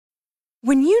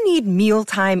When you need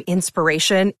mealtime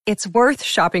inspiration, it's worth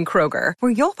shopping Kroger,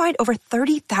 where you'll find over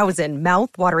 30,000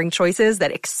 mouth-watering choices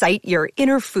that excite your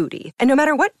inner foodie. And no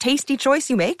matter what tasty choice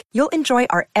you make, you'll enjoy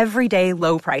our everyday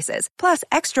low prices, plus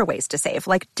extra ways to save,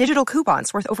 like digital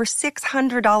coupons worth over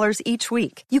 $600 each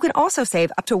week. You can also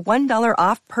save up to $1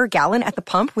 off per gallon at the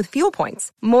pump with fuel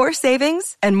points. More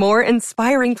savings and more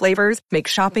inspiring flavors make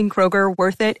shopping Kroger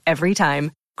worth it every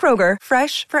time. Kroger,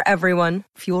 fresh for everyone.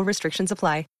 Fuel restrictions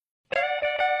apply.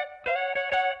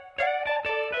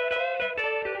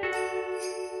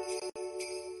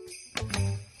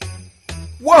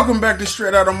 Welcome back to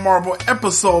Straight Outta Marvel,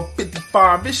 episode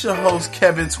 55. It's your host,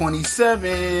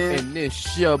 Kevin27. And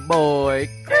this your boy,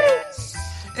 Chris.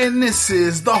 And this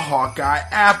is the Hawkeye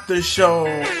After Show.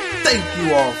 Thank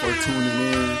you all for tuning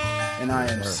in. And I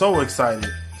am so excited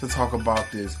to talk about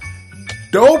this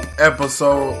dope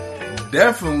episode.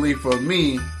 Definitely for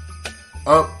me,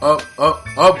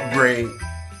 upgrade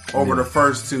over the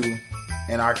first two.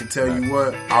 And I can tell you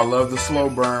what, I love the slow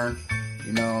burn.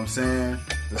 You know what I'm saying?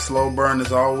 The slow burn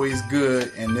is always good,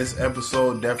 and this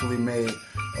episode definitely made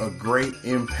a great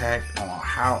impact on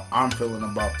how I'm feeling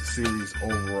about the series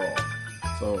overall.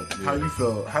 So, how you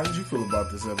feel? How did you feel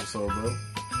about this episode, bro?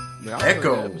 Yeah,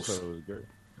 Echoes. Episode was great.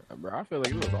 Bro, I feel like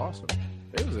it was awesome.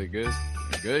 It was a good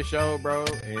show, bro.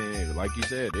 And like you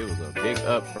said, it was a big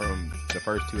up from the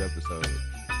first two episodes.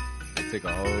 It took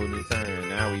a whole new turn.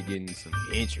 Now we getting some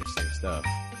interesting stuff.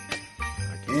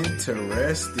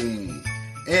 Interesting.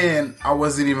 And I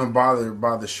wasn't even bothered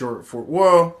by the short for.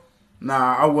 Well,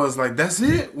 nah, I was like, that's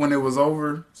it when it was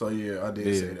over. So yeah, I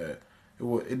did say that.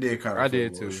 It did kind of feel a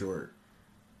little short.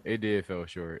 It did feel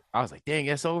short. I was like, dang,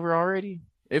 it's over already.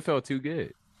 It felt too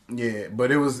good. Yeah,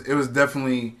 but it was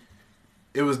definitely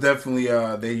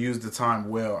they used the time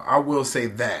well. I will say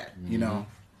that, you know.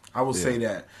 I will say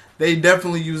that. They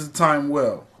definitely used the time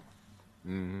well.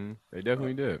 Mm-hmm. They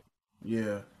definitely did.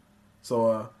 Yeah.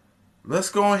 So let's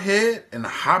go ahead and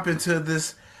hop into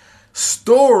this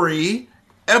story,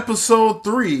 episode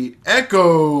 3,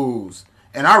 Echoes.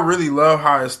 And I really love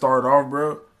how it started off,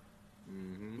 bro.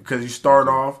 Because you start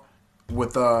off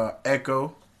with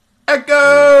Echo.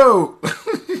 Echo!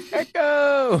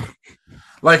 Echo!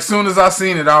 Like, soon as I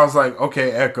seen it, I was like,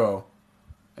 okay, Echo.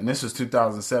 And this was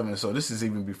 2007, so this is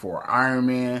even before Iron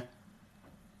Man.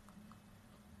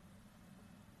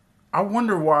 I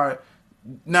wonder why.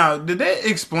 Now, did they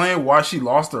explain why she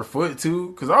lost her foot,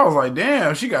 too? Because I was like,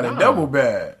 damn, she got it double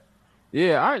bad.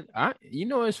 Yeah, I you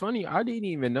know, it's funny. I didn't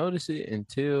even notice it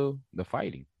until the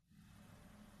fighting.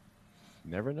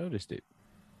 Never noticed it.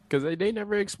 Because they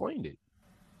never explained it.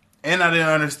 And I didn't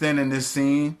understand in this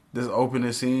scene, this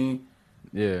opening scene,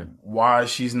 why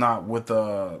she's not with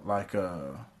I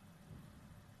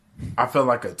feel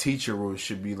like a teacher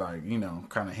should be like, you know,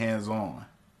 kind of hands-on.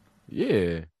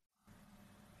 Yeah.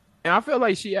 And I feel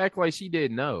like she act like she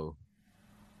didn't know.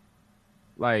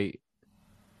 Like,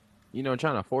 you know,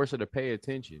 trying to force her to pay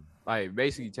attention. Like,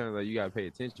 basically telling her you got to pay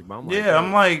attention. But I'm like,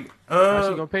 I'm like, how's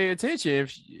she going to pay attention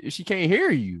if she can't hear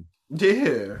you?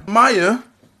 Yeah. Maya,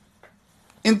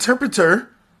 interpreter,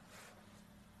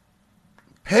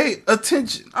 pay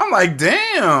attention. I'm like,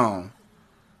 damn.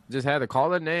 Just had to call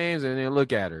her names and then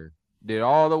look at her. Did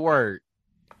all the work.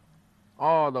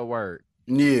 All the work.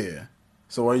 Yeah.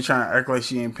 So why you trying to act like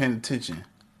she ain't paying attention?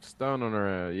 Stun on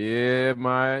her ass. Yeah,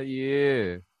 Maya.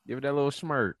 Yeah. Give her that little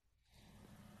smirk.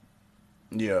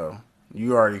 Yo,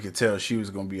 you already could tell she was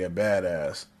going to be a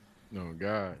badass. Oh,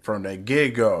 God. From the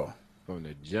get-go. From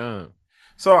the jump.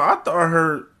 So I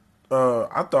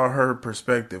thought her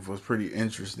perspective was pretty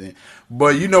interesting.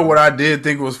 But you know what I did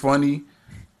think was funny?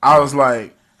 I was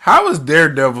like, how is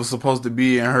Daredevil supposed to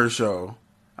be in her show?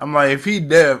 I'm like, if he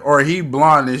deaf or he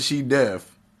blonde, is she deaf?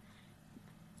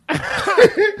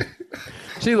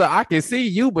 She's like, I can see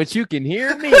you, but you can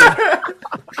hear me.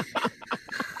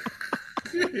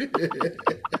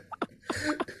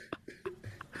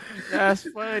 That's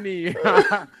funny.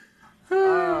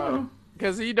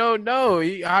 Because he don't know.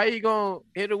 How he gonna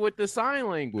hit her with the sign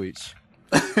language?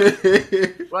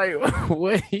 Like,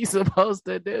 what he supposed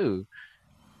to do?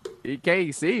 He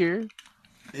can't see her.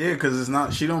 Yeah, because it's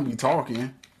not. She don't be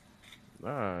talking.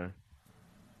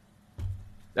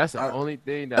 That's the only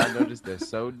thing that I noticed that's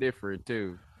so different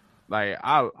too. Like,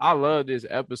 I love this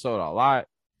episode a lot,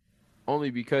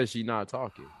 only because she's not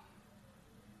talking.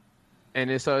 And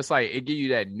it's like it gives you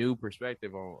that new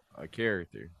perspective on a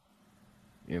character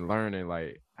and learning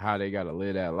like how they gotta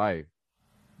live that life.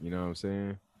 You know what I'm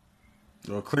saying?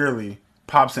 Well, clearly,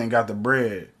 Pops ain't got the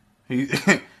bread.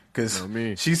 Because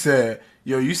she said,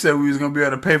 "Yo, you said we was gonna be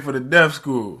able to pay for the deaf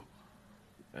school."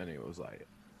 And it was like,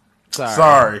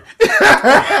 Sorry.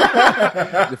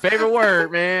 The favorite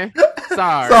word, man.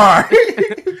 Sorry.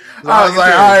 I was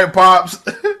like, all right, Pops.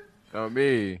 Oh,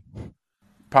 me.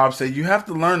 Pops said, you have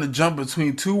to learn to jump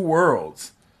between two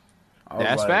worlds.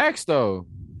 That's facts, though.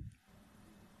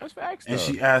 That's facts, though. And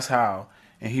she asked how.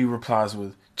 And he replies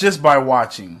with, just by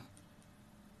watching.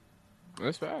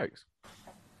 That's facts.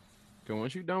 Because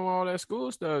once you're done with all that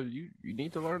school stuff, you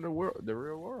need to learn the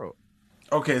real world.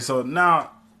 Okay, so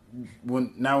now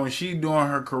when she doing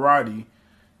her karate,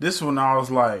 this one I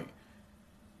was like,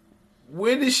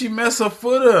 where did she mess her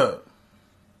foot up?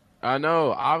 I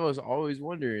know. I was always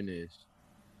wondering this.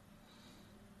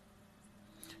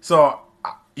 So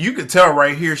you could tell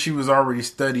right here she was already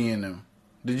studying him.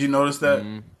 Did you notice that?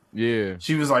 Mm-hmm. Yeah.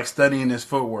 She was like studying his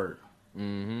footwork.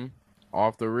 Mm-hmm.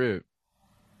 Off the rip.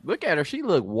 Look at her. She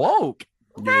look woke.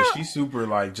 Yeah, she's super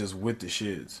like just with the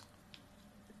shits.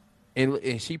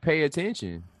 And she pay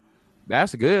attention.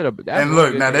 That's good. And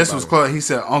look, now this was close. He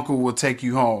said, Uncle will take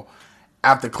you home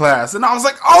after class. And I was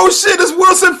like, oh shit, it's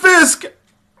Wilson Fisk.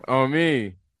 On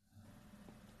me.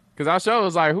 Because I showed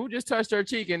was like, who just touched her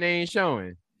cheek and they ain't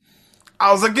showing?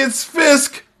 I was like, it's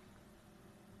Fisk.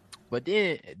 But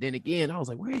then again, I was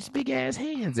like, where his big ass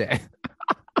hands at?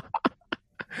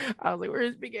 I was like, where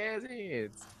his big ass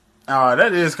hands?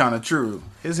 That is kind of true.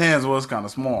 His hands was kind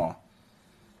of small.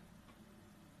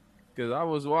 Because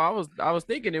I was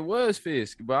thinking it was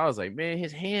Fisk, but I was like, man,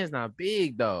 his hand's not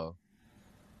big though.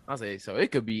 I was like, so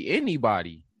it could be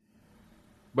anybody.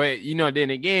 But then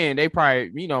again, they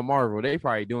probably, Marvel, they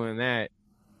probably doing that,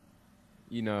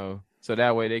 so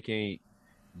that way they can't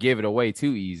give it away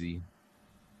too easy.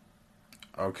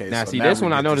 Okay. Now, see, this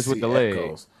one I noticed with the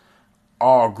leg.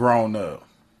 All grown up.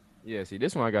 Yeah, see,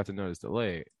 this one I got to notice the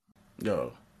leg.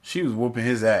 Yo, she was whooping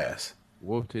his ass.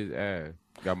 Whooped his ass.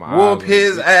 Got my whoop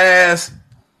his ass.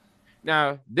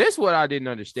 Now, this what I didn't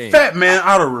understand. Fat Man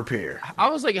Auto Repair. I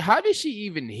was like, how did she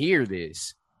even hear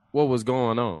this? What was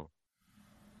going on?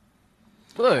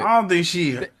 Look, I don't think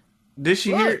did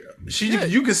she hear?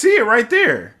 You can see it right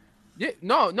there. Yeah,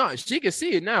 no, she can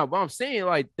see it now. But I'm saying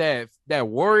like that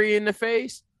worry in the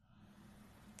face.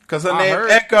 Because her name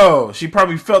Echo. She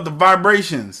probably felt the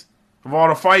vibrations of all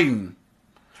the fighting.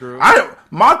 True.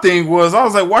 My thing was, I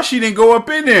was like, why she didn't go up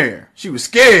in there? She was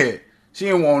scared. She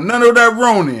didn't want none of that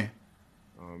Ronin.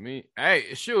 Oh, me.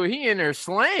 Hey, sure, he in there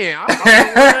slaying. I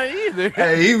don't know either.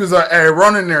 Hey, he was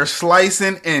running there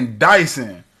slicing and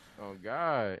dicing. Oh,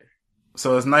 God.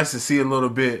 So it's nice to see a little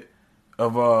bit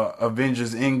of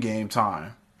Avengers Endgame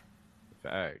time.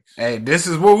 Facts. Hey, this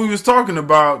is what we was talking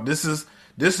about. This is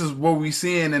what we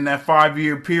seeing in that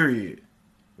 5-year period.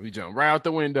 We jump right out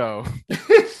the window.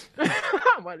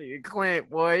 My nigga Clint,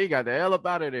 boy, he got the hell up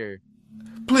out of there.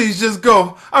 Please just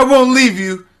go. I won't leave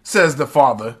you, says the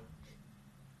father.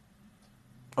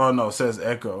 Oh no, says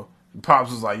Echo.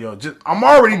 Pops was like, yo, I'm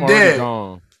already dead.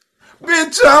 Gone.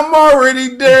 Bitch, I'm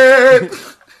already dead.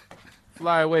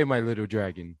 Fly away, my little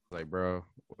dragon. Like, bro,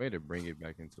 way to bring it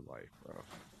back into life, bro.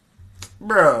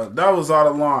 Bro, that was out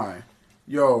of line.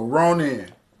 Yo,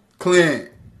 Ronin, Clint,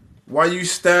 why you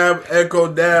stab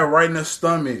Echo dad right in the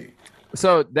stomach?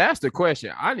 So that's the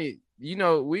question. I need,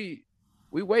 we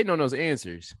waiting on those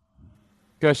answers.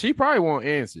 Because she probably want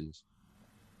answers.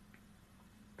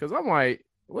 Because I'm like,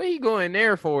 what he going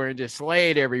there for and just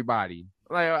slayed everybody?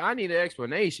 Like, I need an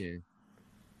explanation.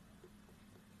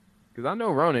 Because I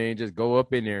know Ronin ain't just go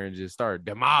up in there and just start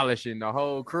demolishing the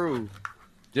whole crew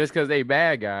just because they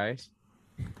bad guys.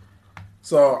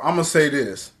 So I'm gonna say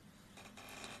this: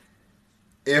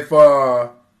 if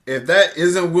that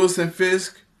isn't Wilson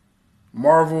Fisk,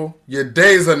 Marvel, your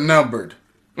days are numbered.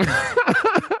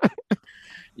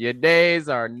 Your days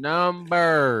are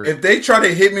numbered. If they try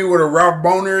to hit me with a Ralph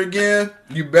Boner again,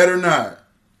 you better not.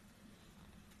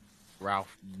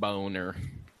 Ralph Boner.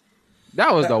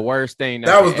 That was the worst thing.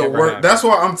 That was the worst. That's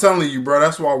why I'm telling you, bro.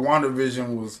 That's why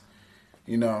WandaVision was,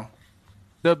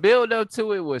 The build up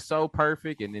to it was so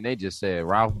perfect, and then they just said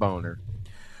Ralph Boner.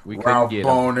 We Ralph couldn't get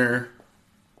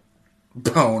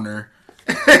Boner.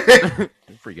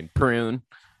 Freaking prune.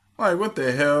 Like, what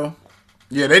the hell?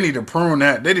 Yeah, they need to prune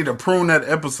that. They need to prune that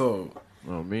episode.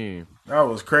 Oh, man. That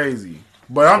was crazy.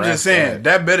 But I'm just saying,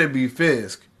 that better be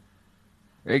Fisk.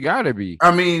 It gotta be.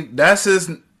 I mean, that's his.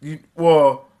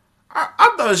 Well,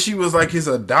 I thought she was like his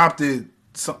adopted.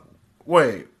 I thought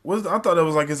it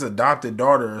was like his adopted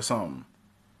daughter or something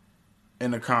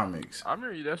in the comics. I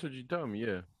remember that's what you told me.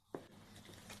 Yeah.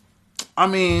 I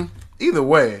mean, either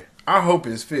way, I hope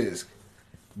it's Fisk.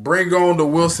 Bring on the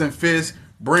Wilson Fisk.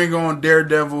 Bring on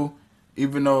Daredevil,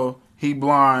 even though he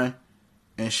blind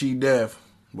and she deaf.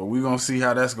 But we're gonna see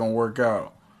how that's gonna work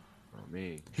out.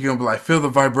 me. He gonna be like, feel the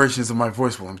vibrations of my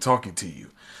voice while I'm talking to you.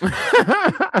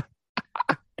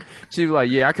 She was like,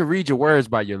 yeah, I can read your words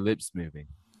by your lips moving.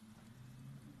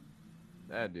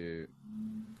 That dude,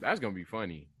 that's gonna be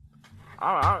funny.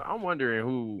 I'm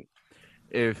wondering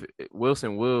if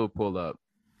Wilson will pull up,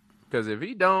 because if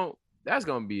he don't, that's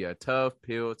gonna be a tough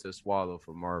pill to swallow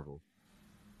for Marvel.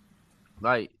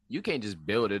 Like, you can't just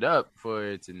build it up for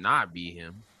it to not be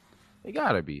him. It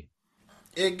gotta be.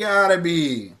 It gotta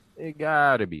be. It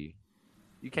gotta be.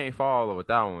 You can't follow with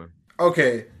that one.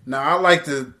 Okay, now I like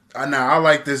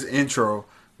this intro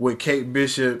with Kate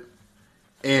Bishop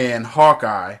and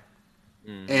Hawkeye,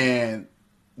 and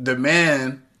the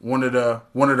man, one of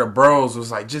the bros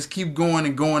was like, just keep going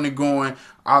and going and going.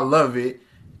 I love it.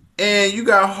 And you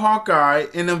got Hawkeye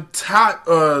and them tied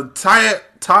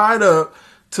up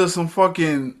to some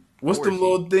fucking, what's them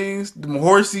little things? Them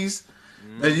horsies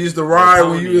that used to ride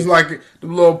when you was like, the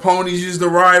little ponies used to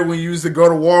ride when you used to go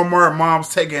to Walmart.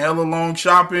 Mom's taking hella long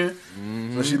shopping.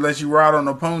 So she lets you ride on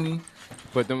a pony.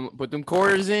 Put them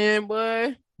quarters in,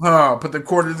 boy. Put the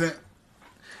quarters in.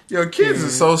 Yo, kids are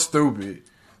so stupid.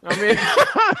 I mean,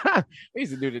 we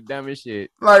used to do the dumbest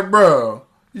shit. Like, bro,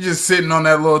 you just sitting on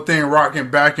that little thing rocking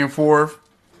back and forth.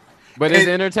 But it's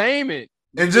entertainment.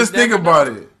 And just think about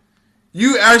it.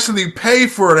 You actually pay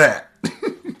for that.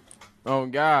 Oh,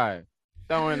 God.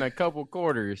 Throw in a couple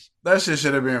quarters. That shit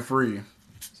should have been free.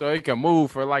 So it can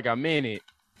move for like a minute.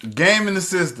 Game in the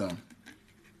system.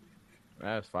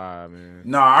 That's fine, man.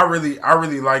 No, I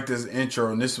really like this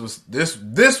intro, and this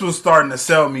was starting to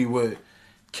sell me with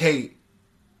Kate.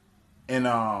 And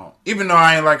even though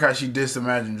I ain't like how she dissed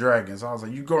Imagine Dragons, I was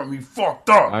like, you got me fucked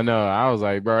up. I know. I was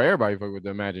like, bro, everybody fuck with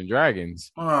the Imagine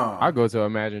Dragons. I go to an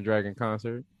Imagine Dragon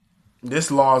concert. This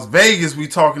Las Vegas we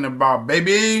talking about,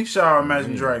 baby. Shout out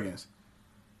Imagine Dragons.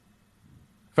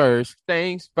 First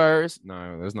things first.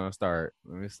 No, let's not start.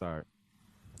 Let me start.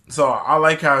 So I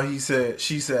like how she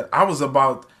said, I was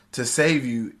about to save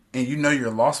you and you know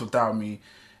you're lost without me.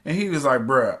 And he was like,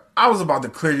 bruh, I was about to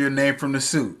clear your name from the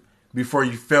suit before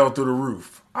you fell through the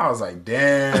roof. I was like,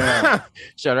 damn.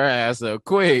 Shut her ass up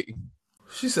quick.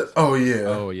 She said, oh yeah.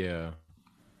 Oh yeah.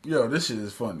 Yo, this shit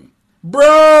is funny.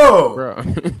 Bro.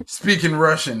 Speaking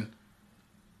Russian.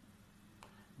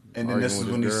 And then this is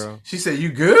when she said,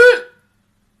 you good?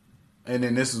 And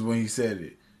then this is when he said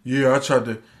it. Yeah,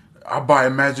 I buy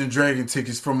Imagine Dragon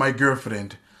tickets for my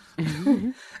girlfriend.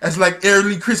 That's like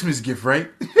early Christmas gift,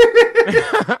 right?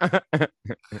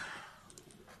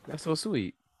 That's so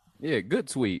sweet. Yeah, good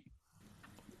sweet.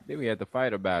 Then we had to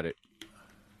fight about it.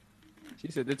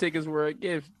 She said the tickets were a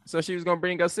gift, so she was gonna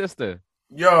bring her sister.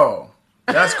 Yo,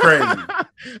 that's crazy.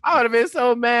 I would have been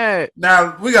so mad.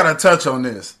 Now we gotta touch on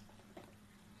this.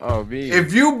 Oh, me.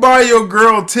 If you buy your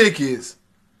girl tickets,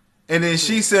 and then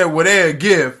she said, well, they're a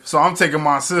gift, so I'm taking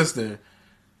my sister.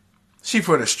 She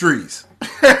for the streets.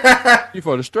 You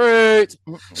for the streets.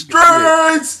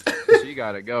 Streets! She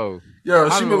gotta go. Yo,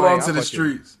 she belongs to the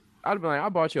streets. I'd be like, I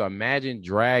bought you Imagine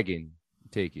Dragon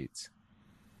tickets.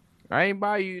 I ain't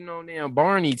buy you no damn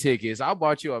Barney tickets. I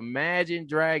bought you Imagine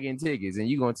Dragon tickets. And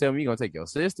you gonna tell me you gonna take your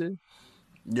sister?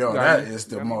 Yo, that is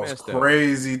the most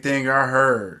crazy thing I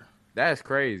heard. That's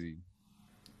crazy.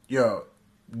 Yo,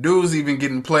 dude's even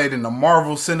getting played in the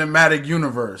Marvel Cinematic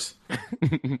Universe.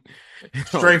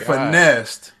 Straight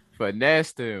finessed.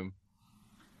 Finessed him.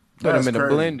 Put him in a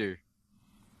blender.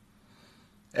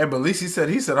 Hey, but at least he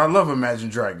said, I love Imagine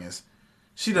Dragons.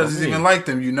 She doesn't even like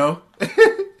them, you know?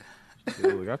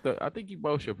 Dude, I think you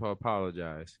both should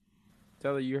apologize.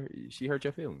 Tell her she hurt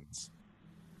your feelings.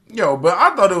 Yo, but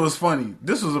I thought it was funny.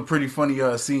 This was a pretty funny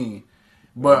scene.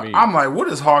 But I'm like, what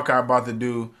is Hawkeye about to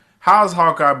do? How is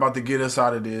Hawkeye about to get us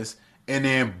out of this? And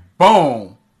then,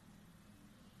 boom.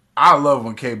 I love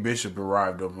when Kate Bishop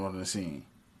arrived up on the scene.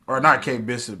 Or not Kate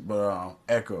Bishop, but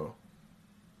Echo.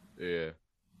 Yeah.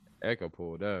 Echo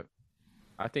pulled up.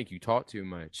 I think you talk too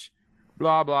much.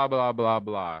 Blah, blah, blah, blah,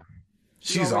 blah.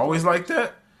 She's always like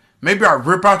that? Maybe I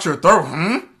rip out your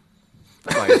throat,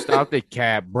 Like, stop the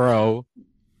cap, bro.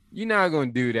 You're not going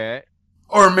to do that.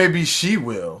 Or maybe she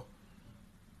will.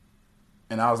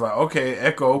 And I was like, okay,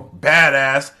 Echo,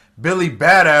 badass. Billy,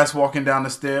 badass, walking down the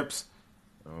steps.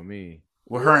 Oh, me.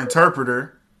 With her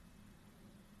interpreter.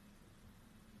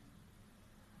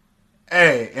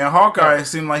 Hey, and Hawkeye, it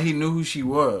seemed like he knew who she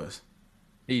was.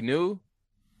 He knew?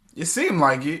 It seemed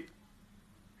like it.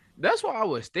 That's what I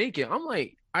was thinking. I'm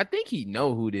like, I think he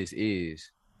know who this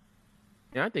is.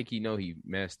 And I think he know he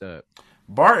messed up.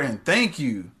 Barton, thank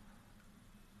you.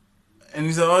 And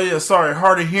he said, oh yeah, sorry,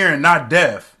 hard of hearing, not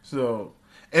deaf. So,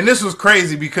 and this was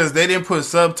crazy because they didn't put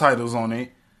subtitles on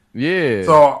it. Yeah.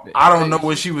 So I don't know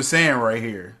what she was saying right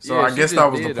here. So Yeah, I she guess just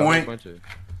that was the did a whole point. bunch of.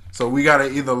 So we got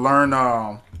to either learn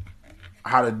how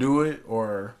to do it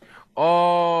or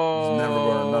just never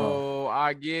going to know. Oh,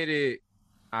 I get it.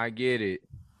 I get it.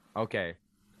 Okay.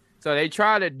 So they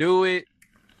try to do it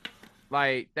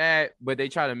like that, but they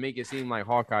try to make it seem like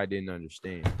Hawkeye didn't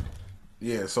understand.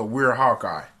 Yeah, so we're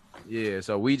Hawkeye. Yeah,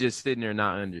 so we just sitting there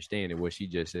not understanding what she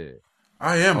just said.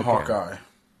 I am Okay. Hawkeye.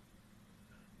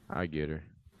 I get her.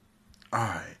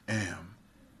 I am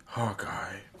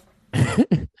Hawkeye.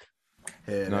 No, you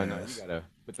gotta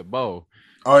put the bow.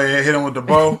 Oh yeah, hit him with the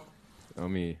bow. I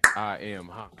mean, I am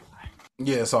Hawkeye.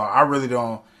 Yeah, so I really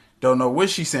don't know what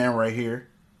she's saying right here.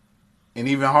 And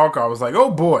even Hawkeye was like,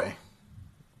 "Oh boy,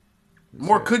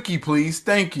 more cookie, please,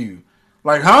 thank you."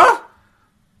 Like, huh?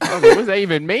 What does that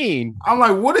even mean? I'm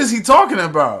like, what is he talking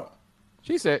about?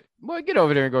 She said, "Boy, get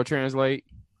over there and go translate."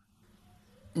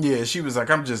 Yeah, she was like,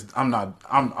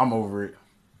 I'm over it.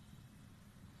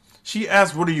 She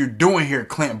asked, "What are you doing here,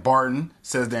 Clint Barton?"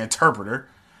 says the interpreter.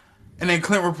 And then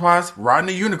Clint replies, "Riding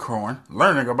a unicorn,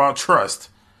 learning about trust."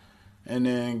 And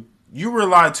then, "You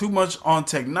rely too much on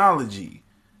technology,"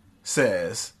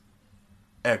 says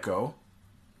Echo.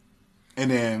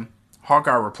 And then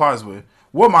Hawkeye replies with,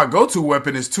 "Well, my go-to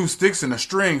weapon is 2 sticks and a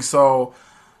string, so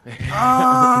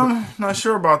not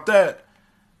sure about that."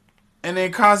 And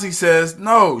then Kazi says,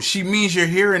 "No, she means your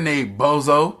hearing aid,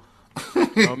 bozo."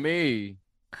 On me.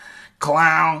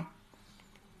 Clown.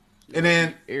 And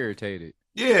then irritated.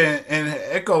 Yeah, and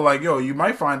Echo like, "Yo, you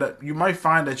might find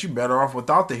that you're better off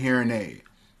without the hearing aid."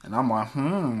 And I'm like,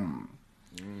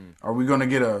 are we gonna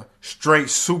get a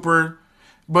straight super?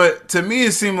 But to me,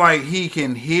 it seemed like he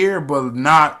can hear, but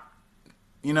not.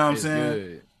 You know what I'm saying?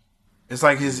 Good. It's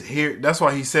like his hear. That's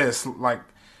why he says like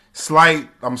slight.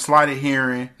 I'm slight of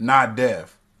hearing, not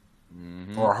deaf,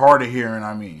 or hard of hearing.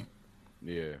 I mean,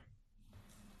 yeah.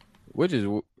 Which is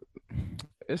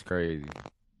it's crazy.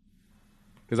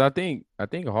 Because I think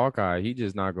Hawkeye, he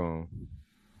just not gonna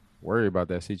worry about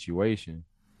that situation.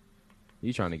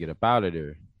 He's trying to get up out of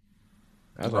there.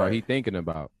 That's all he thinking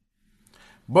about.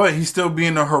 But he's still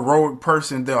being a heroic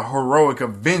person, the heroic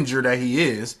Avenger that he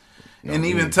is. And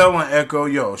even telling Echo,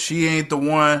 "Yo, she ain't the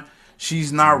one.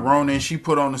 She's not Ronin. She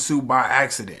put on the suit by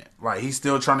accident." Like, he's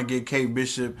still trying to get Kate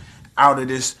Bishop out of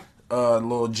this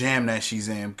little jam that she's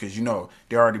in. Because,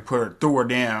 they already threw her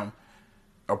damn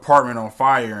apartment on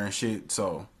fire and shit.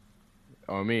 So,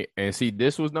 and see,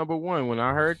 this was number one. When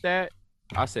I heard that,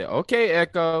 I said, "Okay,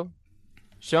 Echo,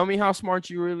 show me how smart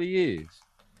you really is.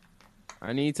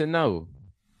 I need to know."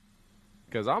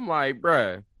 Because I'm like,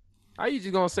 bruh, how you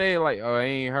just gonna say it like, "Oh, it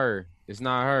ain't her. It's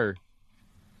not her."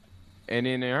 And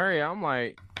then in her, I'm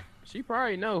like, she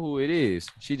probably know who it is.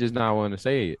 She just not want to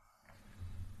say it.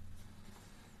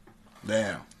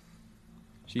 Damn.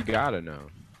 She gotta know.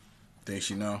 Think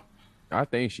she know? I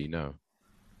think she know.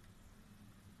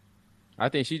 I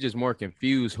think she just more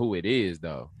confused who it is,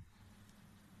 though.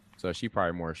 So she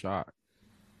probably more shocked.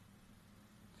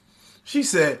 He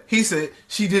said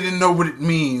she didn't know what it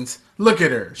means. Look at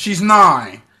her. She's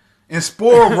 9 and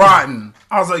spoiled rotten.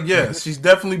 I was like, yes, she's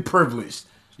definitely privileged.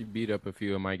 She beat up a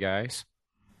few of my guys.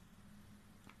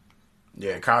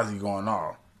 Yeah, Kazi going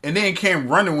off. And then came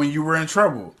running when you were in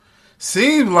trouble.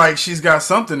 Seems like she's got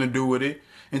something to do with it.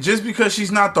 And just because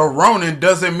she's not the Ronin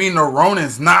doesn't mean the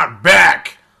Ronin's not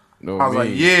back. No, I was like,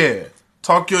 yeah,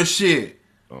 talk your shit.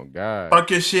 Oh, God. Talk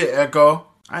your shit, Echo.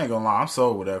 I ain't gonna lie, I'm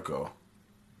sold with Echo.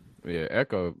 Yeah,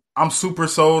 Echo. I'm super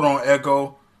sold on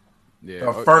Echo.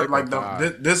 Yeah,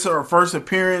 this is her first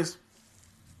appearance.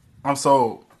 I'm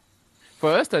sold.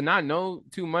 For us to not know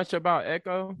too much about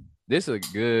Echo, this is a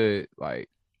good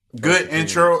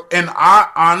intro. And I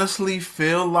honestly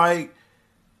feel like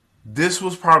this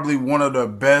was probably one of the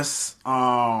best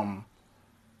way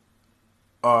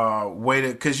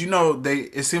to, because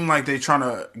it seemed like they trying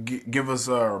to give us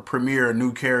premiere a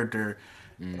new character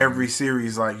every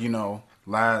series. Like,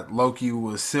 Loki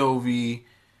was Sylvie,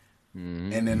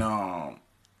 and then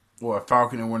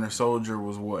Falcon and Winter Soldier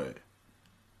was what?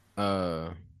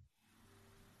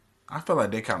 I feel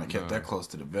like they kind of kept that close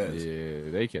to the vest.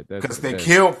 Yeah, they kept that because they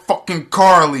killed fucking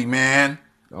Carly, man.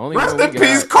 Rest in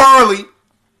peace, Carly.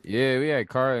 Yeah, we had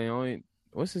Carly.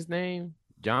 What's his name?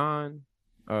 John.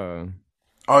 Oh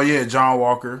yeah, John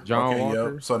Walker. John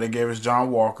Walker. Yep. So they gave us John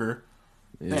Walker.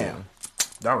 Yeah. Damn,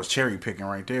 that was cherry picking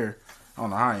right there. I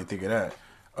don't know how I didn't think of that.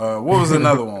 What was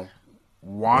another one?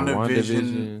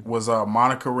 WandaVision was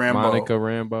Monica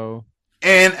Rambeau.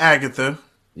 And Agatha.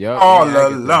 Yep. All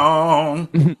along.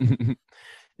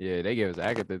 Yeah, they gave us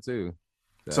Agatha too.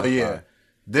 So yeah,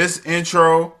 this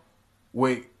intro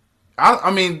with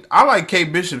I mean, I like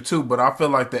Kate Bishop too, but I feel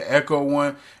like the Echo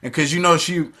one, and because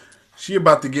she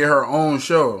about to get her own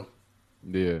show.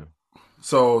 Yeah.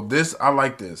 So I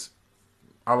like this.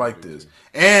 I like this,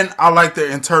 and I like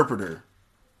the interpreter.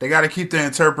 They got to keep the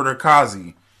interpreter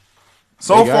Kazi.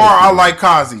 So far, I like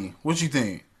Kazi. What you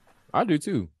think? I do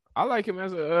too. I like him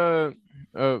as the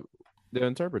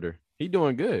interpreter. He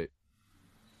doing good.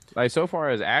 Like so far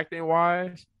as acting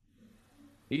wise,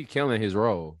 he killing his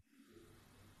role.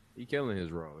 He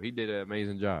did an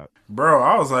amazing job. Bro,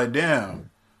 I was like, damn.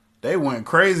 They went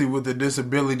crazy with the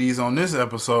disabilities on this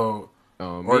episode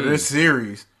or this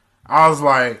series. I was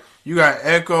like, you got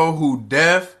Echo who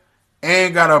deaf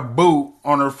and got a boot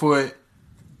on her foot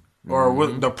or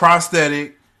with the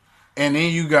prosthetic, and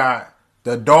then you got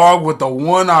the dog with the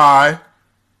one eye.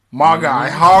 My guy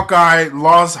Hawkeye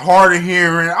lost hard of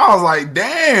hearing. I was like,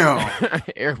 damn.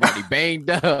 Everybody banged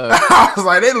up. I was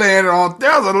like, they landed on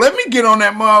there. I was like, let me get on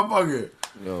that motherfucker.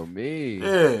 Yo, me.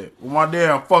 Yeah, with my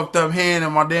damn fucked up hand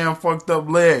and my damn fucked up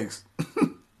legs.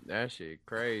 That shit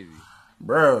crazy.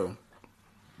 Bro.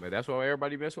 But that's why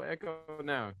everybody mess with Echo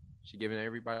now. She giving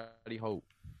everybody hope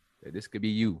that this could be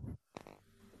you.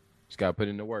 Just gotta put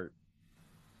in the work.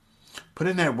 Put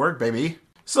in that work, baby.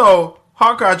 So,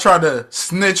 Hawkeye tried to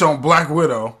snitch on Black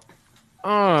Widow.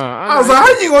 I was like,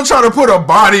 how you gonna try to put a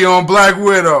body on Black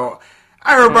Widow?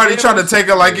 Everybody tried to take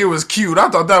her like it was cute. I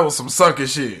thought that was some sucker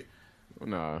shit.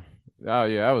 Nah. Oh,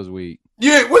 yeah, that was weak.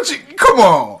 Yeah, come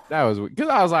on. That was weak. Because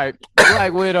I was like,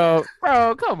 Black Widow,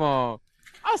 bro, come on.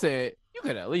 I said, you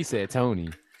could at least said Tony.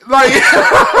 Like,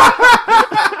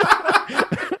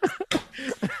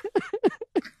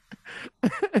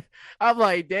 I'm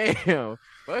like, damn,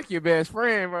 fuck your best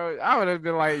friend, bro. I would have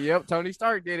been like, yep, Tony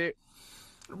Stark did it.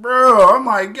 Bro, I'm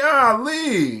like,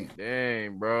 golly.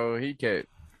 Dang, bro.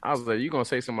 I was like, you going to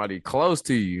say somebody close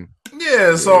to you.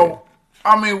 Yeah, so,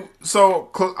 I mean,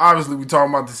 obviously we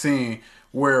talking about the scene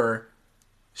where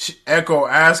Echo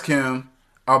asked him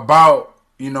about,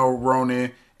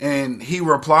 Ronin, and he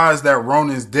replies that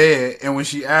Ronin's dead, and when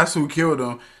she asked who killed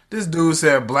him, this dude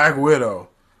said Black Widow.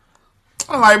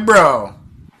 I'm like, bro.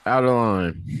 Out of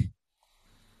line.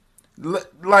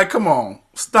 Like, come on.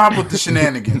 Stop with the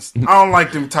shenanigans. I don't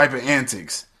like them type of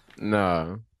antics.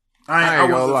 No. I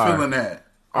wasn't feeling that.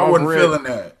 I wasn't feeling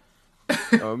that.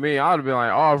 Me, I would have been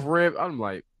like, off rip. I'm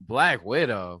like, Black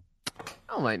Widow.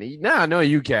 I'm like, now I know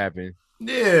you capping.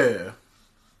 Yeah.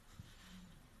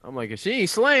 I'm like, if she ain't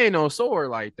slaying no sword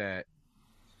like that.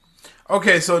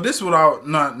 Okay, so this is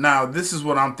what this is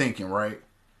what I'm thinking, right?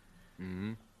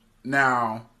 Mm-hmm.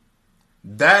 Now,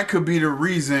 that could be the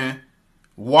reason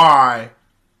why,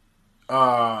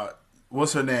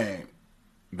 what's her name?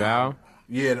 Val?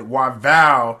 Yeah, why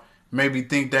Val maybe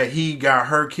think that he got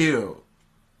her killed.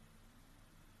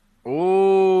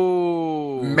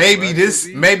 Oh, maybe this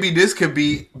could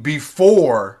be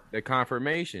before the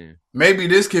confirmation. Maybe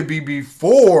this could be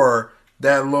before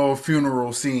that little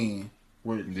funeral scene.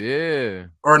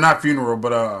 Or not funeral,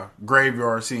 but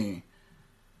graveyard scene.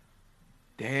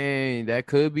 Dang, that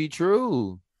could be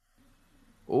true.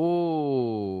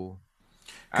 Oh,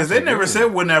 because they never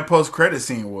said when that post-credit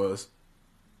scene was.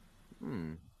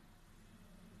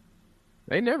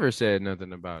 They never said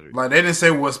nothing about it. Like, they didn't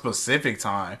say what specific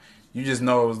time. You just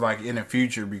know it was, like, in the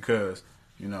future because,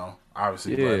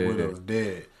 obviously Black Widow's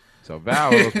dead. So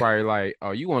Val was probably like,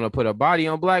 oh, you want to put a body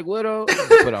on Black Widow?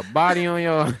 Put a body on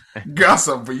your... Got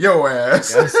something for your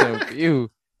ass. Got something for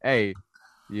you. Hey,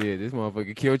 yeah, this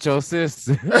motherfucker killed your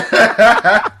sister.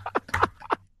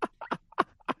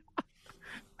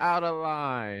 Out of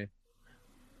line.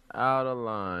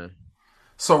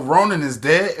 So Ronin is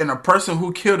dead, and the person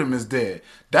who killed him is dead.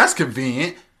 That's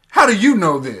convenient. How do you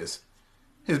know this?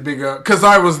 His big because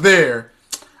I was there.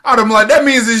 I'd have been like, that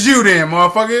means it's you then,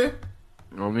 motherfucker.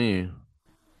 I mean,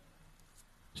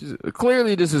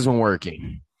 clearly this isn't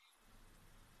working.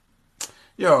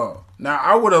 Yo, now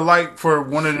I would have liked for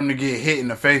one of them to get hit in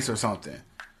the face or something.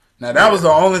 Now that was the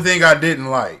only thing I didn't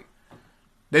like.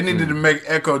 They needed to make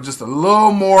Echo just a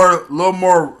little more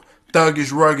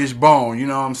thuggish, ruggish bone. You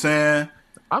know what I'm saying?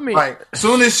 I mean, like,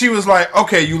 soon as she was like,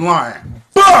 okay, you lying.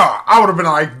 Bah! I would have been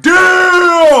like,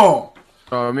 damn!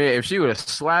 I mean, if she would have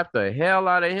slapped the hell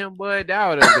out of him, bud, that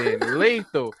would have been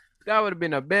lethal. That would have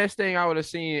been the best thing I would have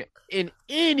seen in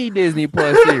any Disney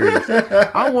Plus series.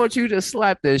 I want you to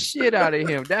slap the shit out of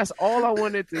him. That's all I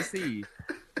wanted to see.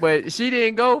 But she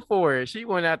didn't go for it. She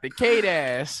went out the Kate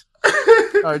ass.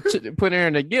 Or put her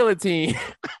in the guillotine.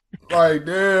 Like,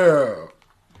 damn.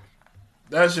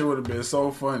 That shit would have been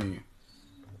so funny.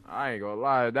 I ain't gonna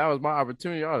lie. That was my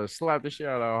opportunity. I would have slapped the shit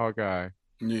out of Hawkeye.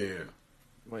 Yeah.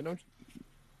 Like, don't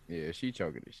Yeah, she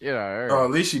choking the shit out of her. Oh,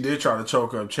 at least she did try to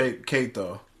choke up Kate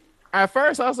though. At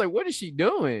first, I was like, "What is she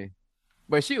doing?"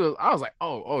 But I was like,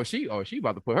 she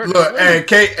about to put her to Look,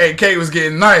 sleep. Kate was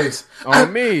getting nice.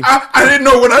 On me. I didn't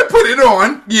know when I put it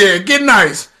on. Yeah, get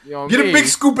nice. Get me. a big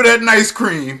scoop of that nice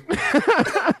cream.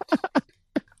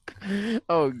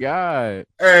 Oh, God.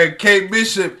 Hey, Kate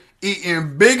Bishop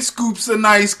eating big scoops of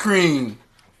nice cream.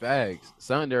 Facts.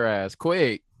 Sunder ass.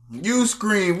 Quick. You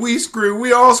scream.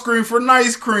 We all scream for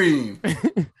nice cream.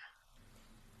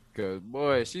 Cause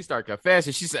boy, she started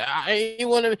confessing. She said, "I ain't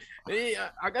want to.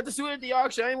 I got the suit at the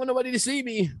auction. I ain't want nobody to see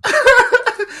me."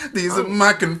 These are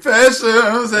my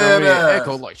confessions. And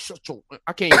Echo like, "Shut your!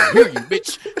 I can't even hear you,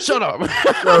 bitch. Shut up."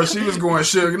 Bro, she was going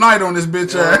Suge Knight on this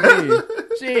bitch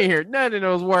ass. She ain't hear none of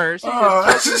those words. She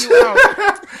just you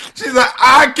out. She's like,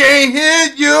 "I can't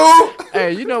hit you."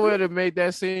 Hey, you know what would have made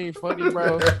that scene funny,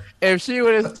 bro? If she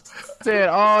would have said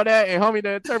all that, and homie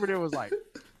the interpreter was like.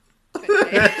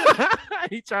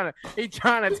 he trying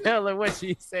to tell her what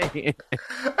she's saying.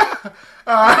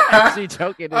 She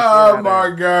choking. Oh my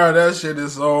god, that shit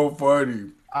is so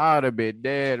funny. I'd have been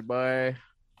dead, boy.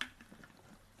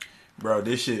 Bro,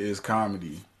 this shit is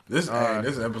comedy. This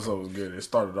episode was good. It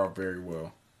started off very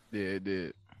well. Yeah, it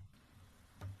did.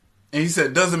 And he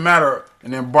said, "Doesn't matter."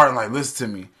 And then Barton like,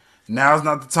 "Listen to me. Now's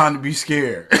not the time to be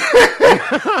scared.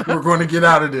 We're going to get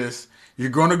out of this. You're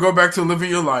going to go back to living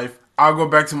your life. I'll go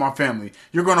back to my family.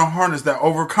 You're going to harness that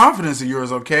overconfidence of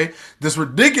yours, okay? This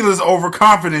ridiculous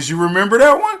overconfidence. You remember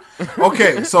that one?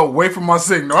 Okay, so wait for my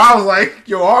signal." I was like,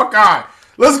 "Yo, Hawkeye,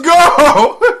 let's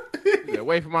go." Yeah,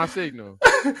 wait for my signal.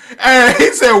 And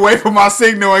he said, "Wait for my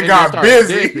signal," and got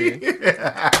busy.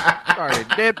 Started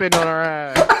dipping on her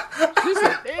ass. She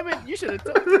said, "Damn it, you should have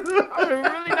told me. I would have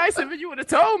been really nice if you would have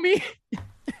told me."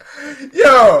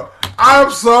 Yo,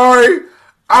 I'm sorry.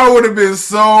 I would have been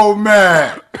so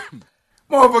mad.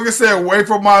 Motherfucker said, "Wait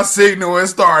for my signal," and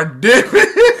start dipping.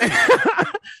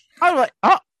 I'm like,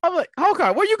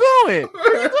 Hawkeye, where you going?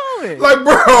 Where you going? Like,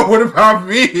 bro, what about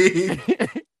me?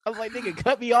 I was like, nigga,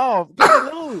 cut me off. Get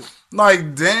me loose.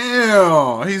 Like,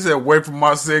 damn. He said, "Wait for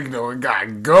my signal," and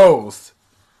got ghost.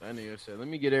 That nigga said, "Let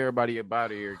me get everybody up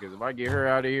out of here, because if I get her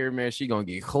out of here, man, she gonna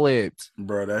get clipped."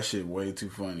 Bro, that shit way too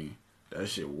funny. That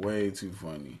shit way too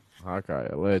funny. Hawkeye,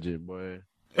 a legend, boy.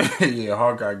 Yeah,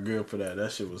 Hawkeye good for that.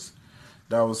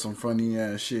 That was some funny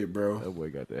ass shit, bro. That boy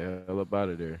got the hell up out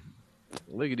of there.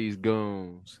 Look at these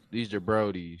goons. These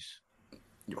jabronis.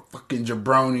 You fucking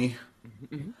jabroni.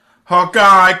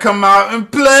 Hawkeye, come out and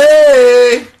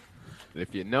play.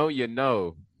 If you know, you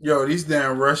know. Yo, these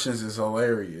damn Russians is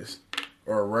hilarious.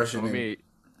 Or Russian.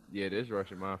 Yeah, this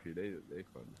Russian mafia, they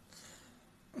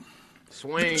funny.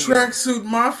 Swing. Tracksuit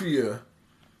mafia.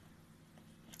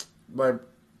 Like,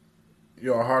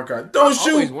 yo, Hawkeye, don't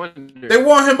shoot. They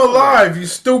want him alive, you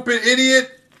stupid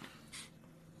idiot.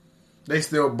 They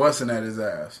still busting at his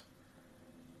ass.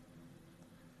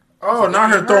 Oh, not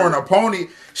her throwing a pony.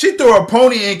 She threw a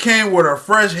pony and came with a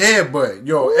fresh headbutt.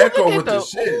 Yo, Echo with the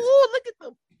shit. Ooh, look at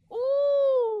the.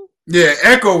 Ooh. Yeah,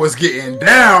 Echo was getting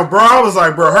down, bro. I was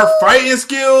like, bro, her fighting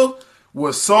skill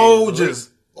was so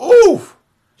just oof.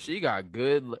 She got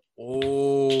good.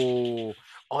 Oh,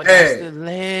 that's Hey. the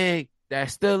leg.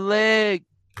 That's the leg.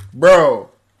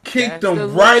 Bro, kicked That's him the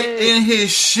right leg. in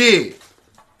his shit.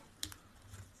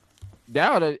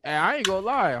 I ain't gonna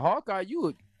lie, Hawkeye,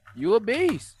 you a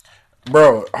beast.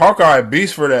 Bro, Hawkeye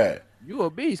beast for that. You a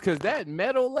beast, cause that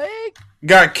metal leg.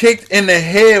 Got kicked in the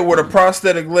head with a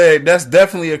prosthetic leg. That's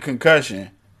definitely a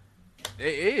concussion.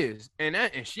 It is, and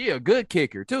she a good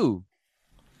kicker too.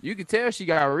 You can tell she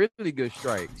got really good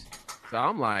strikes. So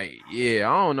I'm like, yeah,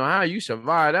 I don't know how you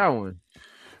survived that one.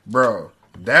 Bro,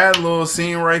 that little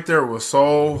scene right there was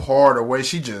so hard. The way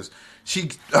she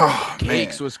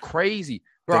Kicks was crazy.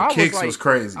 Bro, The kicks was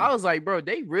crazy. I was like, bro,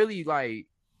 they really like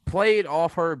played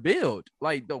off her build.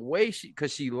 Like the way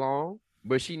cause she long,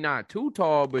 but she not too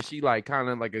tall, but she like kind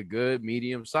of like a good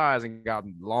medium size and got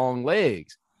long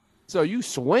legs. So you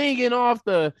swinging off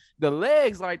the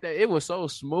legs like that, it was so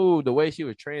smooth the way she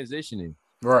was transitioning.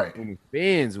 Right. And the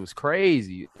fins was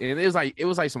crazy. And it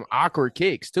was like some awkward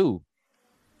kicks too.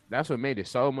 That's what made it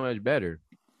so much better.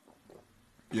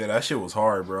 Yeah, that shit was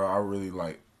hard, bro.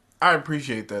 I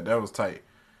appreciate that. That was tight.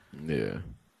 Yeah.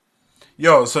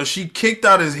 Yo, so she kicked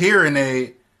out his hearing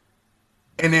aid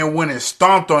and then went and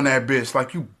stomped on that bitch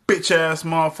like, "You bitch ass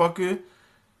motherfucker."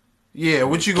 Yeah,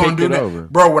 what you gonna do now?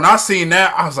 Bro, when I seen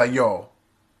that, I was like, yo,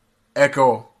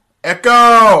 Echo. You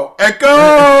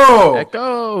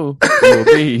a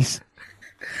beast.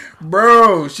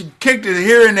 Bro, she kicked his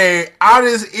hearing aid out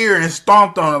his ear and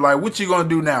stomped on it like, "What you gonna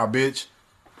do now, bitch?"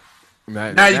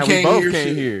 Now you can't hear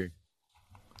shit.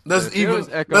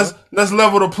 Let's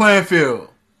level the playing field.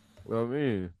 Well, I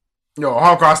mean, yo,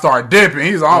 Hawkeye started dipping.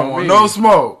 He's I don't want no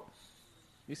smoke.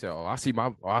 He said, "Oh, I see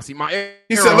my arrows."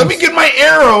 He said, "Let me get my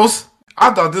arrows."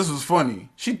 I thought this was funny.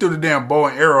 She threw the damn bow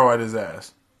and arrow at his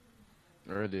ass.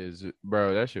 There it is,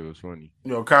 bro. That shit was funny.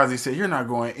 Yo, Kazi said, "You're not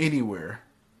going anywhere."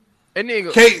 And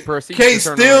nigga,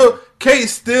 Kate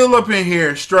still up in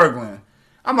here struggling.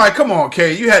 I'm like, come on,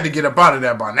 Kate, you had to get up out of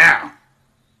that by now.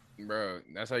 Bro,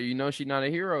 that's how you know she's not a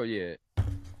hero yet.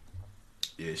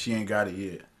 Yeah, she ain't got it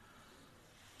yet.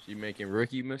 She making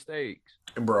rookie mistakes.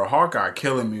 Bro, Hawkeye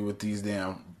killing me with these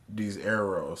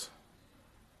arrows.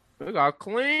 Look how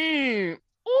clean.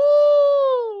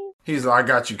 Ooh. He's like, I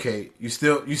got you, Kate. You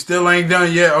still ain't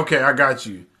done yet? Okay, I got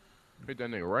you. Hit that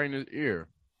nigga right in his ear.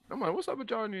 I'm like, what's up with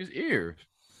y'all in his ears?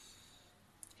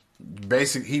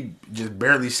 He just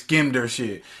barely skimmed her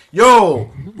shit. Yo,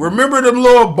 remember them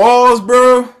little balls,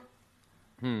 bro?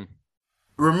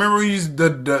 Remember we used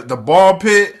the ball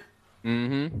pit?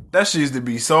 Mm-hmm. That shit used to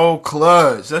be so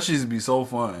clutch. That shit used to be so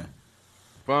fun.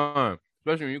 Fun.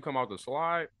 Especially when you come out the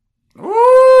slide.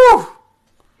 Woo!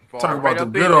 Talk about the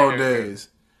good old days.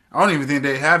 I don't even think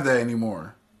they have that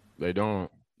anymore. They don't.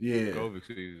 Yeah. COVID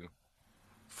season.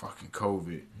 Fucking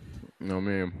COVID. No,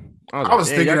 man. I was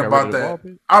thinking about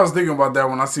that. I was thinking about that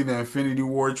when I see the Infinity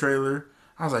War trailer.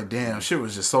 I was like, damn, shit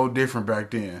was just so different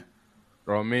back then.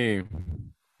 Bro, I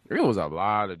mean, there was a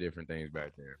lot of different things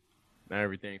back then. Now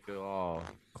everything feel all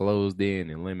closed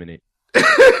in and limited.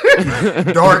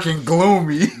 Dark and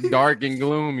gloomy. Dark and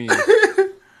gloomy.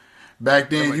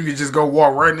 Back then, you could just go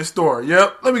walk right in the store.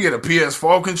 Yep, let me get a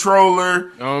PS4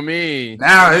 controller. Oh, me.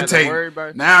 Now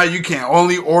now you can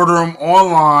only order them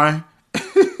online.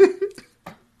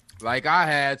 Like I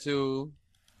had to.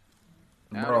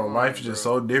 Bro, life's just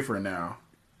so different now.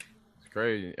 It's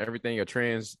crazy. Everything a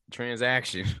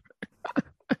transaction.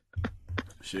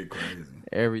 Shit crazy.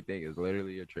 Everything is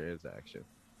literally a transaction.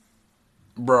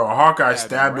 Bro, Hawkeye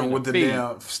stabbed him in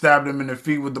the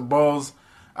feet with the balls.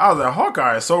 I was like,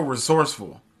 Hawkeye is so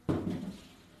resourceful.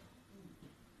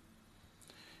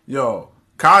 Yo,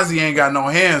 Kazi ain't got no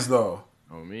hands though.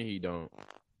 Oh, me, he don't.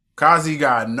 Kazi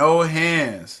got no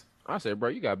hands. I said, bro,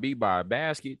 you got beat by a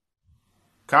basket.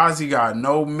 Kazi got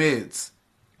no mitts.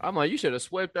 I'm like, you should have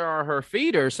swept her on her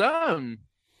feet or something.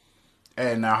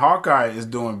 And now Hawkeye is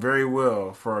doing very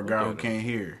well for a guy who can't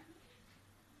hear.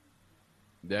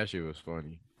 That shit was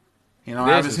funny. You know,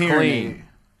 I was hearing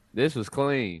This was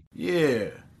clean. Yeah.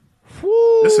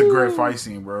 Woo. This is a great fight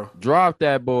scene, bro. Drop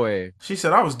that boy. She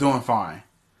said I was doing fine.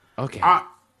 Okay. I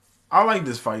like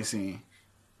this fight scene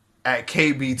at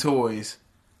KB Toys.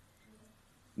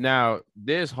 Now,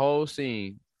 this whole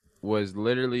scene was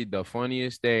literally the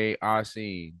funniest thing I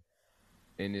seen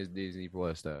in this Disney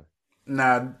Plus stuff.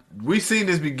 Now, we seen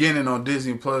this beginning on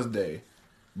Disney Plus Day.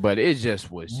 But it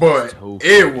just was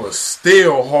it was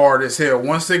still hard as hell.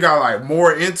 Once they got like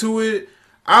more into it,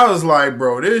 I was like,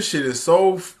 bro, this shit is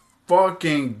so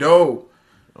fucking dope.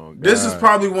 Oh, this is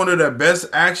probably one of the best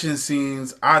action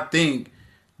scenes I think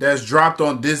that's dropped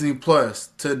on Disney Plus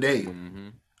to date. Mm-hmm.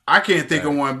 I can't think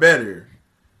of one better.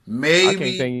 Maybe I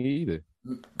can't think either.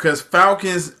 Because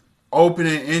Falcon's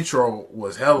opening intro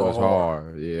was hella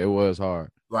hard. Yeah, it was hard.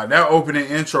 Like that opening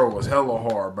intro was hella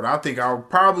hard, but I think I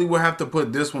probably would have to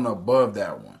put this one above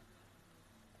that one.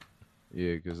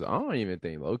 Yeah, because I don't even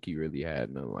think Loki really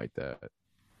had nothing like that.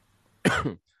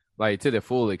 Like to the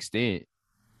full extent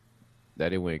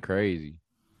that it went crazy.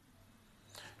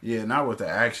 Yeah, not with the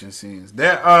action scenes.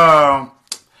 That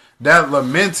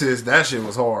Lamentis, that shit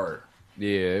was hard.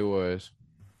 Yeah, it was.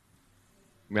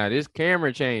 Now this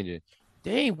camera changing.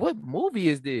 Dang, what movie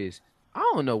is this? I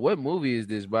don't know what movie is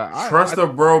this, but Trust a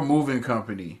Bro Moving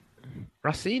Company.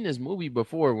 I've seen this movie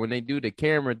before when they do the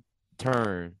camera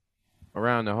turn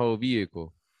around the whole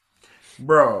vehicle.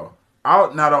 Bro,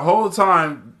 now the whole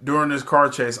time during this car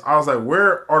chase, I was like,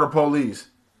 where are the police?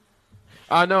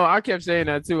 I know, I kept saying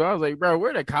that too. I was like, bro,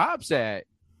 where the cops at?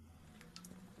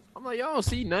 I'm like, y'all don't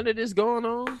see none of this going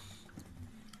on?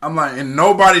 I'm like, and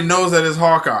nobody knows that it's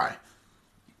Hawkeye.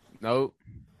 Nope.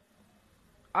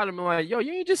 I'd have been like, yo,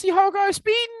 you ain't just see Hawkeye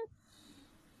speeding?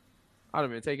 I'd have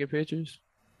been taking pictures.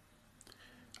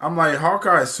 I'm like,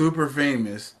 Hawkeye is super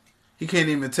famous. He can't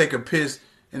even take a piss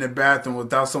in the bathroom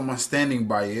without someone standing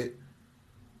by it.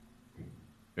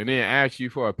 And then ask you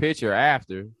for a picture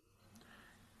after.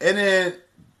 And then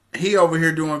he over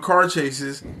here doing car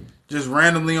chases just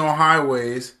randomly on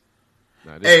highways.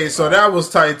 Hey, so that was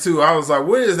tight too. I was like,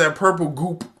 what is that purple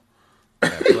goop?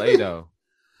 That Play-Doh.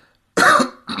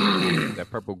 That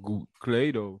purple goop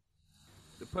Play-Doh.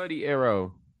 The putty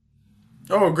arrow.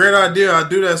 Oh, great idea. I'll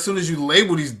do that as soon as you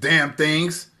label these damn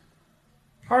things.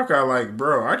 Hawkeye, like,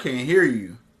 bro, I can't hear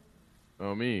you.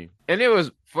 Oh, me. And it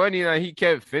was funny that he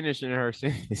kept finishing her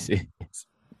sentences.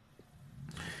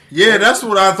 Yeah, that's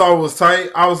what I thought was tight.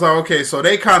 I was like, okay, so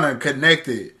they kind of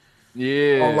connected.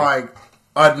 Yeah. On like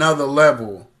another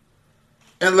level.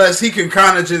 Unless he can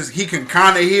kind of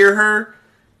hear her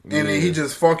and then he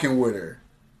just fucking with her.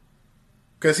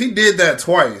 Because he did that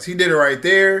twice. He did it right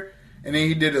there and then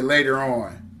he did it later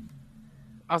on.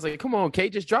 I was like, come on,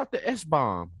 Kate, just drop the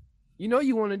S-bomb. You know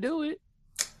you want to do it.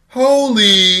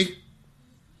 Holy.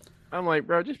 I'm like,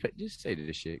 bro, just say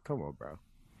this shit. Come on, bro.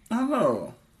 I don't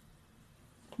know.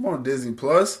 Come on, Disney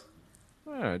Plus.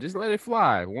 Yeah, just let it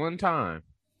fly one time.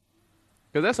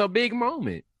 Because that's a big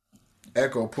moment.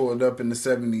 Echo pulled up in the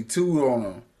 72 on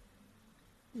him.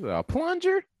 A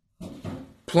plunger?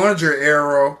 Plunger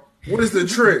arrow. What is the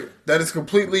trick? That is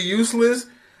completely useless?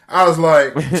 I was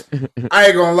like, I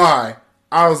ain't gonna lie.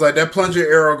 I was like, that plunger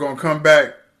arrow gonna come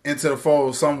back into the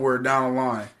fold somewhere down the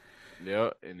line.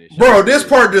 Yep. Bro, this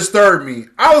part disturbed me.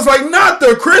 I was like, not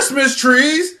the Christmas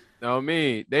trees. No,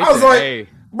 me. I was like, hey.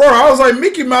 Bro, I was like,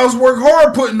 Mickey Mouse worked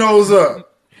hard putting those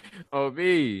up. Oh,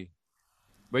 me.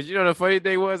 But you know the funny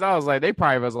thing was, I was like, they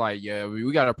probably was like, yeah,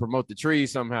 we got to promote the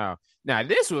trees somehow. Now,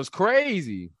 this was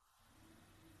crazy.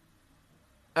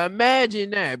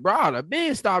 Imagine that, bro. The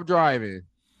Ben stopped driving.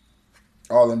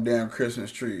 All them damn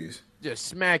Christmas trees. Just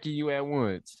smacking you at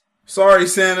once. Sorry,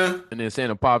 Santa. And then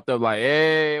Santa popped up like,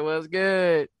 hey, what's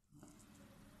good?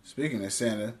 Speaking of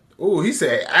Santa. Ooh, he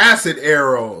said acid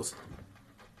arrows.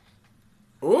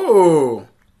 Ooh.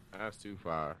 That's too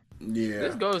far. Yeah.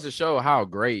 This goes to show how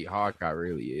great Hawkeye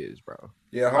really is, bro.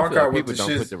 Yeah, Hawkeye with people the don't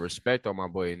shits. put the respect on my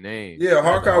boy's name. Yeah,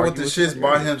 Hawkeye with the shits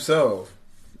by himself.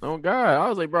 Oh, God. I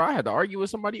was like, bro, I had to argue with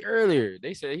somebody earlier.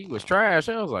 They said he was trash.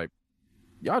 I was like,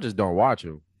 y'all just don't watch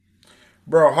him.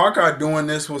 Bro, Hawkeye doing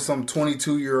this with some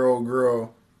 22-year-old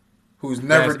girl who's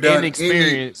never done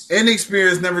inexperienced,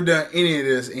 never done any of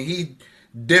this, and he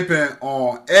dipping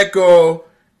on Echo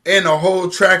and the whole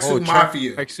Tracksuit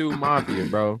Mafia. Tracksuit Mafia,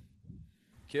 bro.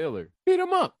 Killer. Beat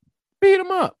him up. Beat him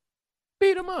up.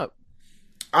 Beat him up.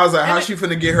 I was like, how's she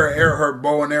finna get her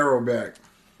bow and arrow back?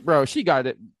 Bro, she got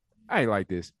it. I ain't like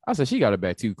this. I said she got it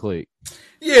back 2 clicks.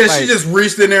 Yeah, like, she just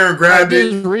reached in there and grabbed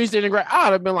it. Just reached in and grabbed.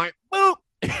 I'd have been like, boop.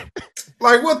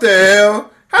 Like, what the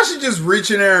hell? How she just reach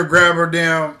in there and grab her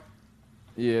down?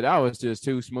 Yeah, that was just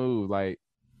too smooth. Like,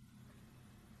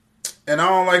 and I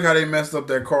don't like how they messed up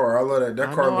that car. I love that.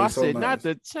 That car looks so nice. I said, not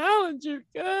the Challenger,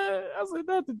 God. I said,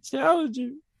 not the Challenger.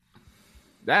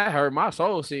 That hurt my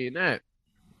soul seeing that.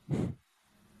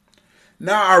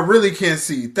 Now I really can't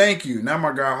see. Thank you. Now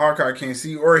my guy Hawkeye can't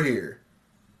see or hear.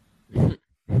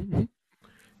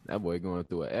 That boy going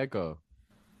through an Echo.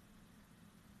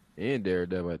 And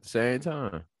Daredevil at the same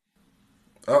time.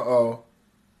 Uh-oh.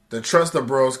 The Truster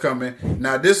Bros coming.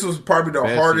 Now, this was probably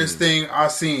the hardest thing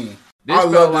I've seen. I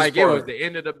felt like it was the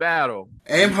end of the battle.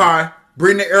 Aim high.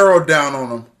 Bring the arrow down on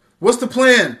him. What's the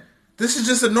plan? This is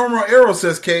just a normal arrow,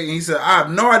 says Kate. And he said, I have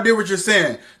no idea what you're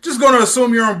saying. Just going to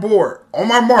assume you're on board. On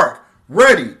my mark.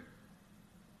 Ready.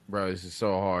 Bro, this is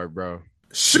so hard, bro.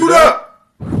 Shoot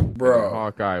up. Bro.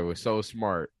 Hawkeye was so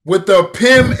smart. With the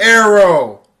Pym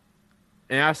arrow.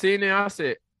 And I seen it. I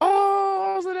said,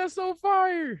 oh, so that's so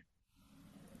fire.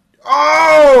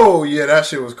 Oh, yeah, that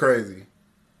shit was crazy.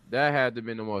 That had to have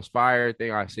been the most fire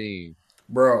thing I seen.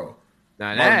 Bro.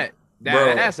 Now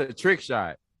that's a trick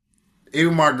shot.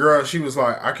 Even my girl, she was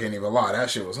like, I can't even lie. That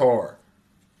shit was hard.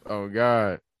 Oh,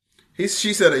 God.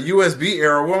 She said, a USB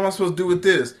arrow? What am I supposed to do with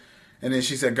this? And then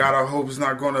she said, God, I hope it's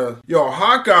not going to... Yo,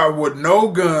 Hawkeye with no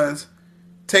guns...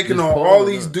 taking on all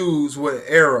these dudes with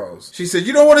arrows. She said,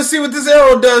 you don't want to see what this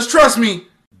arrow does. Trust me.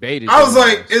 I was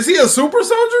like, is he a super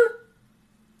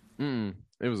soldier?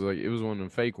 It was one of them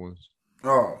fake ones.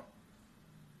 Oh.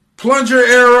 Plunger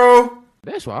arrow.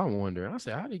 That's what I'm wondering. I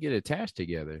said, how did they get attached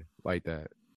together like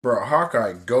that? Bro,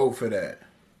 Hawkeye go for that.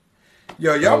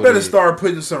 Yo, y'all better start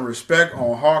putting some respect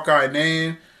on Hawkeye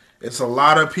name. It's a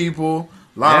lot of people,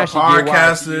 a lot of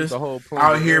podcasters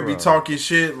out here be talking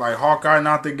shit like Hawkeye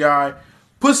not the guy.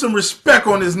 Put some respect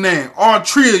on his name. All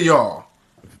 3 of y'all.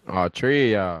 All 3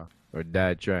 of y'all. Or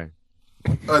die trying.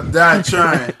 Or die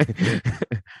trying.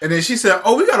 And then she said,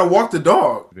 oh, we got to walk the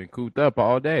dog. Been cooped up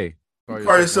all day.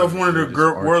 Call yourself one of the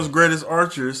world's greatest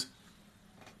archers.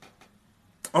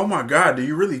 Oh, my God. Do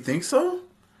you really think so?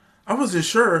 I wasn't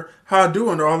sure how I do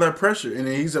under all that pressure. And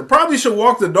then he said, probably should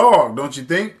walk the dog, don't you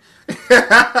think?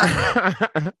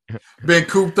 Been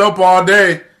cooped up all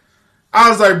day. I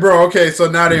was like, bro, okay,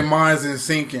 so now their minds in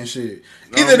sync and shit.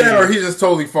 Either that or he's just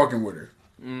totally fucking with her.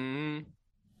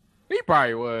 He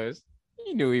probably was.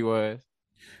 He knew he was.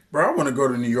 Bro, I want to go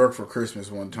to New York for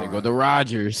Christmas one They time. go to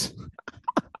Rogers.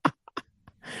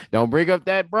 Don't bring up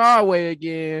that Broadway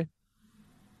again.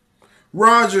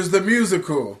 Rogers the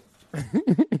musical.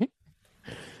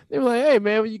 They were like, hey,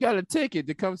 man, you got a ticket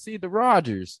to come see the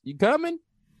Rogers. You coming?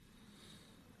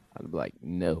 I'd be like,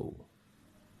 no.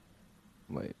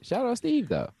 I'm like, shout out Steve,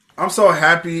 though. I'm so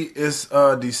happy it's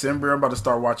December. I'm about to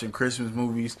start watching Christmas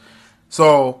movies.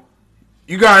 So,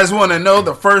 you guys want to know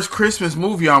the first Christmas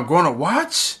movie I'm going to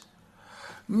watch?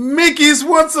 Mickey's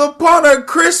Once Upon a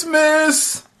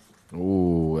Christmas.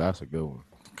 Ooh, that's a good one.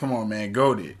 Come on, man.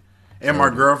 Goated. And my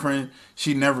girlfriend,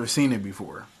 she never seen it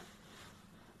before.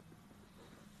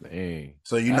 Dang.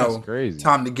 So, you That's know, crazy.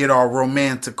 time to get all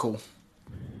romantical.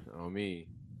 On me.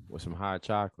 With some hot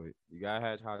chocolate. You gotta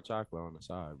have hot chocolate on the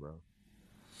side, bro.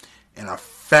 And a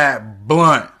fat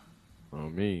blunt.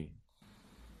 On me.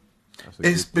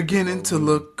 It's beginning to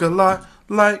look a lot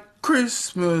like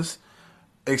Christmas.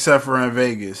 Except for in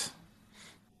Vegas.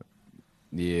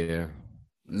 Yeah.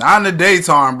 Not in the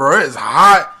daytime, bro. It's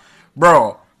hot.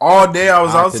 Bro, all day I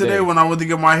was Hot out today when I went to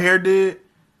get my hair did.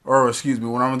 Or, excuse me,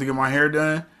 when I went to get my hair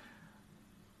done.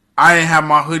 I didn't have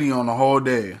my hoodie on the whole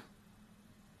day.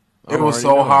 It was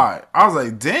so hot. I was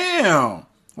like, damn.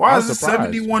 Why is it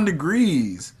 71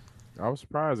 degrees? I was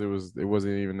surprised it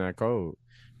wasn't even that cold.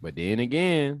 But then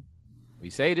again, we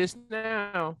say this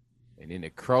now, and then the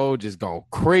crow just gonna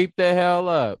creep the hell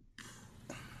up.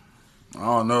 I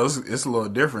don't know. It's a little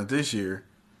different this year.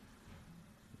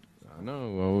 I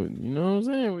know. Well, you know what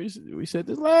I'm saying? We said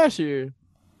this last year.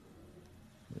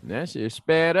 And that shit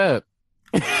sped up.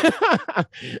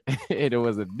 And it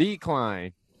was a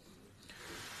decline.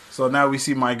 So now we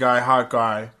see my guy,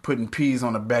 Hawkeye, putting peas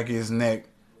on the back of his neck,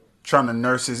 trying to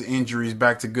nurse his injuries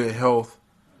back to good health.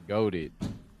 Goated.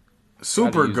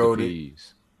 Super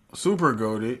goated. Super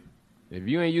goated. If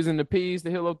you ain't using the peas to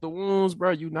heal up the wounds,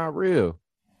 bro, you not real.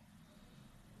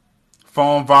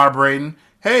 Phone vibrating.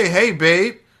 Hey,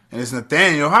 babe. And it's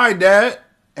Nathaniel. Hi, Dad.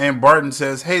 And Barton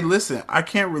says, hey, listen, I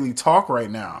can't really talk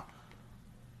right now.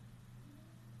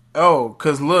 Oh,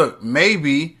 because look,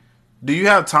 maybe, do you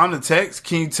have time to text?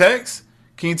 Can you text?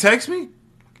 Can you text me?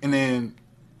 And then,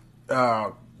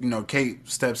 Kate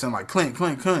steps in like, Clint.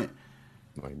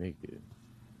 Like, nigga,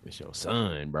 it's your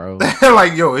son, bro.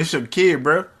 Like, yo, it's your kid,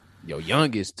 bro. Your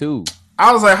youngest, too.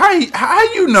 I was like,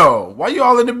 how you know? Why you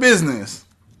all in the business?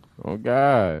 Oh,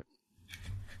 God.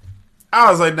 I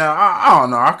was like, now, I don't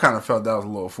know. I kind of felt that was a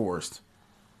little forced.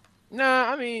 Nah,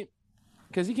 I mean,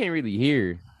 because he can't really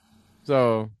hear.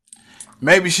 So.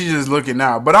 Maybe she's just looking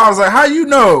out. But I was like, how you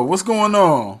know? What's going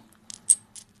on?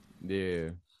 Yeah.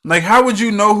 Like, how would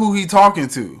you know who he talking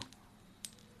to?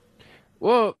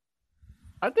 Well,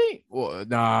 I think,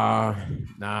 nah.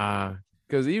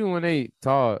 Because even when they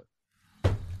talk,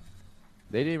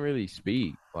 they didn't really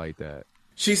speak like that.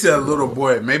 She said little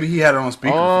boy. Maybe he had it on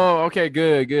speaker. Oh, okay,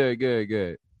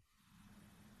 good.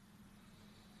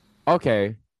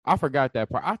 Okay, I forgot that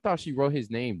part. I thought she wrote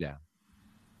his name down.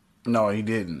 No, he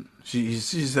didn't. She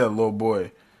said little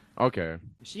boy. Okay.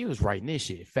 She was writing this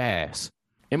shit fast.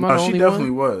 No, she definitely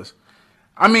was.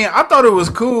 I mean, I thought it was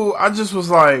cool. I just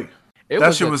was like,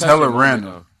 that shit was hella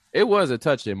random. It was a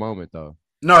touching moment, though.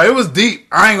 No, it was deep.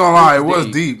 I ain't gonna lie. It was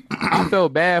deep. I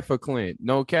felt bad for Clint.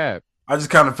 No cap. I just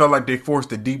kind of felt like they forced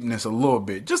the deepness a little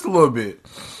bit. Just a little bit.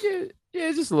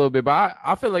 Yeah, just a little bit. But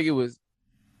I feel like it was,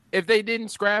 if they didn't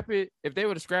scrap it, if they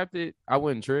would have scrapped it, I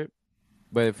wouldn't trip.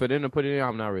 But for them to put it in,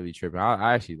 I'm not really tripping.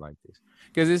 I actually like this.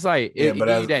 Because it's like, it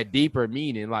gives that deeper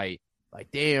meaning. Like,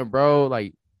 damn, bro,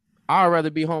 like, I'd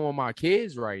rather be home with my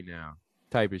kids right now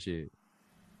type of shit.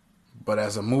 But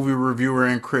as a movie reviewer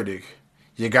and critic,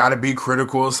 you got to be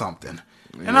critical of something.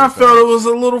 And I felt it was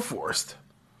a little forced.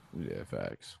 Yeah,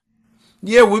 facts.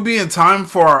 Yeah, we'll be in time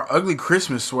for our ugly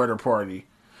Christmas sweater party.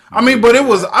 I mean, but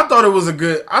I thought it was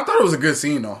a good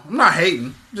scene though. I'm not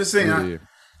hating. Just saying.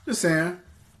 Just saying.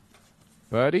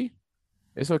 Buddy,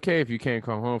 it's okay if you can't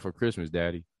come home for Christmas,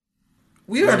 Daddy.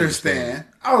 We understand.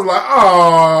 I was like,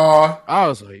 oh. I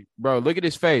was like, bro, look at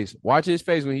his face. Watch his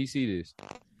face when he see this.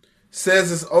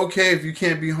 Says it's okay if you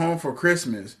can't be home for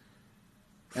Christmas.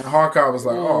 And Hawkeye was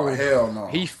like, oh, hell no.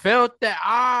 He felt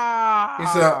that. He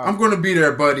said, I'm going to be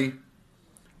there, buddy.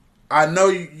 I know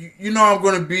you know I'm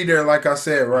going to be there, like I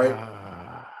said, right?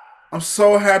 I'm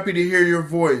so happy to hear your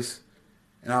voice.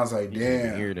 And I was like,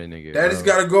 damn. Hear that nigga, Daddy's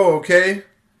got to go, okay?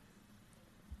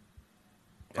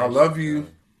 I love you.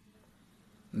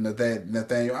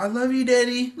 Nathaniel, I love you,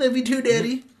 Daddy. Love you too,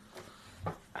 Daddy.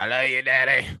 I love you,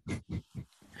 Daddy.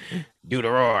 Do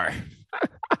the roar.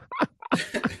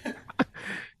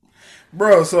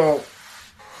 Bro, so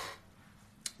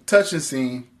touching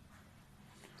scene.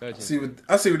 I see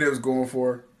what they was going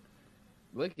for.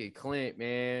 Look at Clint,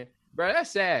 man. Bro,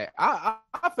 that's sad. I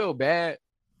feel bad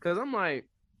because I'm like,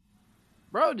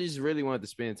 bro, just really wanted to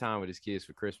spend time with his kids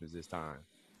for Christmas this time.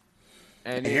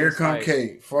 And here come like,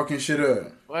 Kate, fucking shit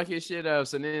up. Fucking shit up.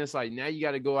 So then it's like, now you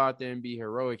got to go out there and be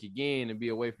heroic again and be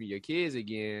away from your kids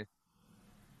again.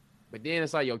 But then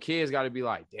it's like, your kids got to be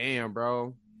like, damn,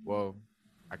 bro. Well,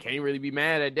 I can't really be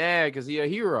mad at dad because he a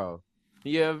hero.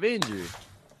 He an Avenger.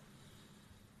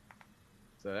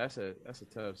 So that's a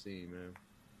tough scene, man.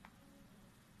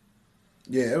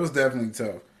 Yeah, it was definitely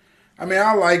tough. I mean,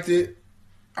 I liked it.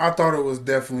 I thought it was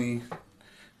definitely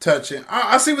touching.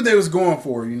 I see what they was going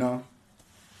for, you know?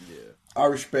 Yeah. I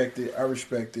respect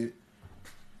it.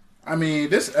 I mean,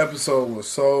 this episode was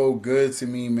so good to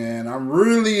me, man. I'm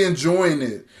really enjoying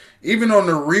it. Even on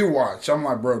the rewatch, I'm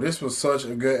like, bro, this was such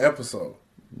a good episode.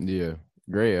 Yeah.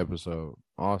 Great episode.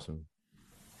 Awesome.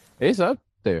 It's up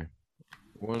there.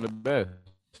 One of the best.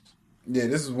 Yeah,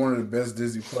 this is one of the best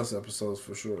Disney Plus episodes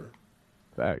for sure.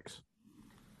 Facts.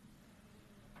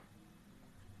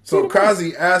 So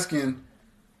Kazi asking,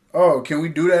 oh, can we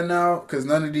do that now? Because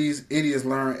none of these idiots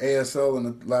learned ASL in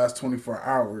the last 24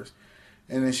 hours.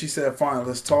 And then she said, fine,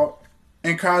 let's talk.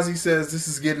 And Kazi says, this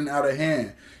is getting out of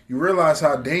hand. You realize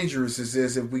how dangerous this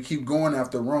is if we keep going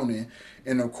after Ronan.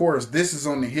 And of course, this is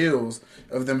on the heels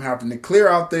of them having to clear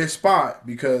out their spot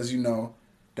because, you know,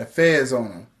 the feds on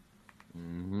them.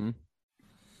 Mm-hmm.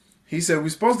 He said, we're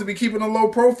supposed to be keeping a low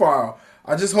profile.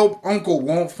 I just hope Uncle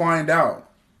won't find out.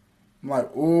 I'm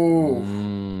like,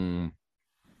 ooh.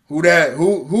 Who that?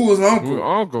 Who was Uncle? Who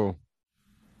Uncle?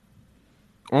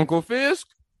 Uncle Fisk?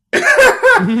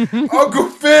 Uncle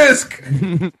Fisk!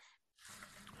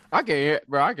 I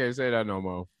can't say that no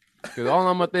more. Because all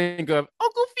I'm going to think of,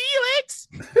 Uncle Felix!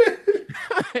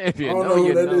 If you I don't know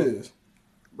who that is.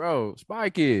 Bro,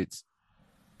 Spy Kids.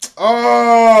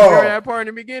 Oh! Remember that part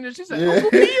in the beginning? She said,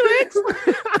 Uncle Felix!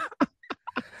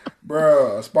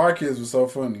 Bro, Spy Kids was so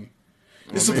funny.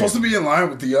 It's supposed to be in line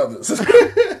with the others. So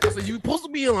you're supposed to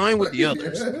be in line with the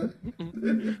others.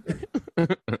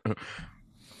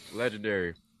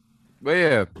 Legendary. But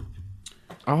yeah,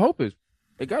 I hope it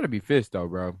got to be Fisk though,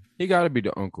 bro. He got to be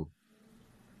the uncle.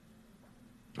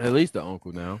 At least the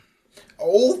uncle now.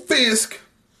 Old Fisk.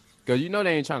 Because you know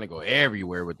they ain't trying to go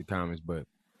everywhere with the comics, but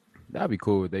that'd be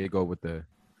cool if they go with the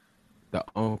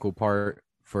uncle part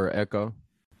for Echo.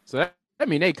 So that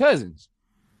mean they cousins.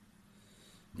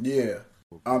 Yeah.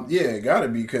 Yeah, it gotta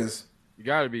be because you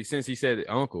gotta be since he said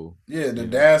uncle. Yeah, the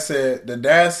dad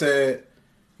said,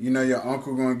 you know, your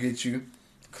uncle gonna get you.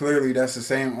 Clearly, that's the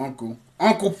same uncle,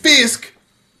 Uncle Fisk.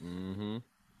 Mm-hmm.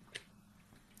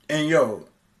 And yo,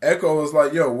 Echo was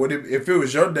like, yo, what if it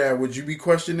was your dad? Would you be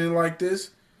questioning like this,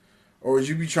 or would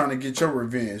you be trying to get your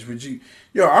revenge? Would you?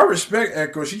 Yo, I respect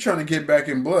Echo. She trying to get back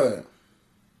in blood.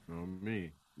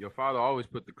 Me, your father always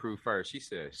put the crew first. She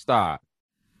said, "Stop."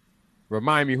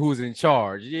 Remind me who's in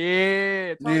charge.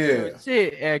 Yeah. Talk your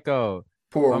shit, Echo.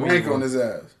 Pour a rank on his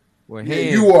ass. Well,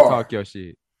 yeah, you are. Talk your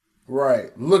shit.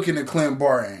 Right. Looking at Clint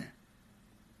Barton.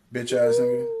 Bitch ass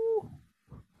nigga.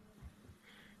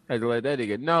 Had to let that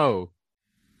nigga know.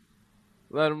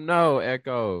 Let him know,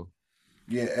 Echo.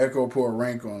 Yeah, Echo pour a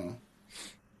rank on him.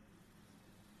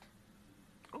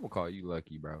 I'm going to call you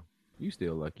lucky, bro. You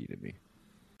still lucky to me.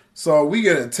 So we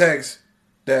get a text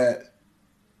that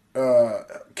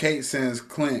Kate sends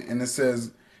Clint, and it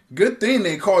says, good thing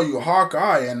they call you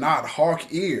Hawkeye and not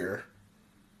Hawk Ear.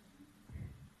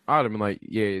 I'd have been like,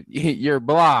 yeah, you're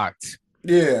blocked.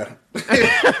 Yeah.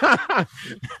 that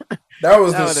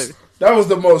was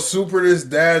the most superest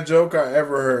dad joke I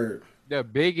ever heard. The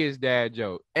biggest dad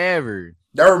joke ever.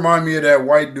 That reminded me of that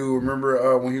white dude.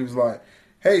 Remember when he was like,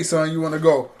 hey, son, you want to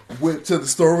go whip to the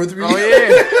store with me? Oh,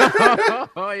 yeah.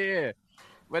 Oh, yeah.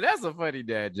 But that's a funny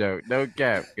dad joke. No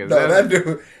cap. No,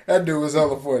 that dude was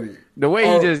hella funny. The way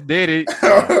he just did it.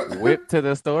 Whip to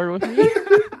the store with me?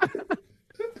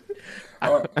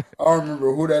 I don't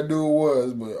remember who that dude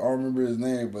was, but I don't remember his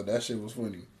name, but that shit was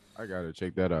funny. I got to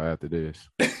check that out after this.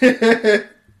 That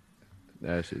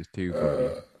shit's too funny.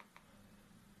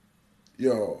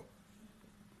 Yo.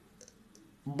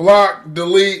 Block,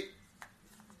 delete.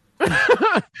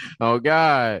 Oh,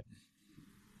 God.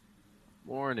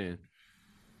 Morning.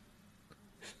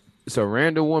 It's a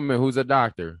random woman who's a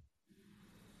doctor.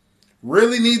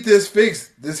 Really need this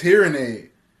fixed, this hearing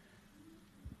aid.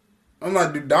 I'm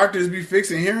like, do doctors be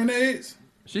fixing hearing aids?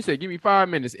 She said, give me 5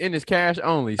 minutes. In this cash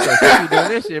only. So she be doing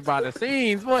this shit by the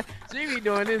scenes, boy. She be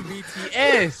doing this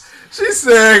BTS. She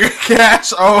said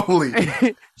cash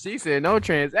only. She said no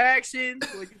transactions.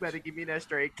 Boy, you better give me that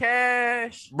straight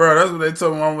cash. Bro, that's what they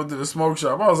told me when I went to the smoke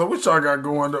shop. I was like, what y'all got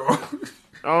going on?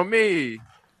 On me.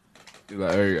 He's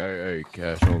like, hey,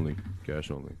 cash only.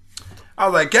 Cash only. I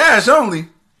was like, cash only?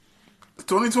 It's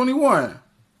 2021.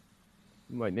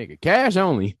 I'm like, nigga, cash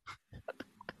only.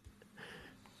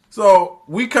 So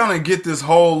we kind of get this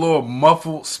whole little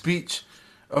muffled speech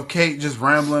of Kate just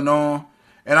rambling on.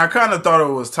 And I kind of thought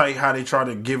it was tight how they try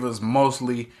to give us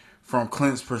mostly from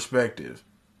Clint's perspective.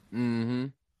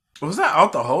 Mm-hmm. Was that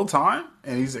out the whole time?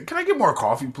 And he said, can I get more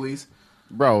coffee, please?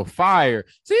 Bro, fire.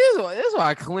 See, this is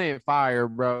why Clint fire,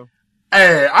 bro.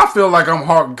 Hey, I feel like I'm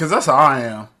hawking because that's how I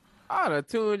am. I'd have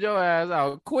tuned your ass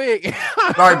out quick.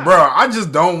 Like, bro, I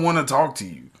just don't want to talk to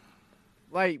you.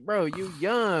 Like, bro, you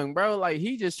young, bro. Like,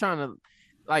 he just trying to,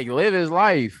 like, live his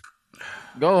life.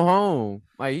 Go home.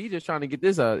 Like, he just trying to get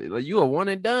this, like, you a one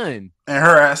and done. And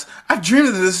her ass, I've dreamed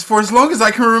of this for as long as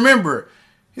I can remember.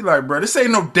 He like, bro, this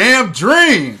ain't no damn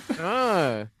dream.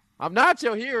 I'm not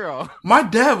your hero. My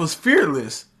dad was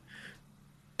fearless.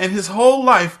 And his whole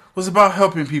life was about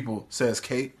helping people, says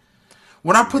Kate.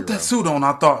 When I put that suit on,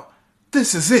 I thought,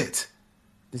 this is it.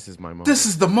 This is my moment. This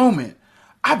is the moment.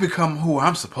 I become who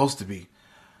I'm supposed to be.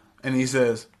 And he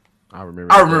says, I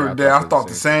remember that. I thought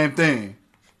the same thing.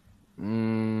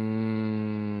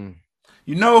 You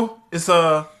know,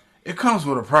 it comes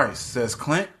with a price, says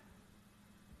Clint.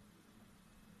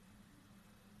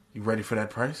 You ready for that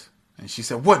price? And she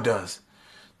said, what does?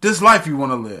 This life you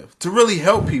want to live. To really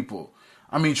help people.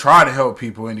 I mean, try to help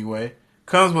people anyway.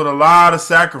 Comes with a lot of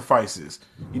sacrifices.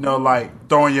 You know, like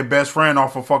throwing your best friend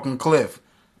off a fucking cliff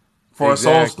for a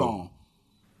soul stone.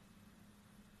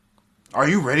 Are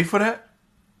you ready for that?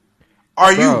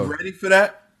 Are you ready for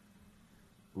that?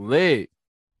 Lit.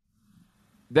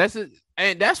 That's it.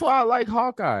 And that's why I like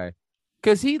Hawkeye.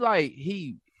 Cause he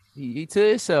to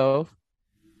himself,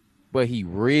 but he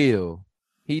real.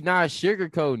 He not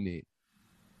sugarcoating it.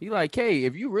 He like, hey,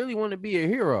 if you really want to be a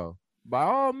hero, by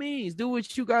all means, do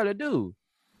what you gotta do.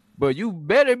 But you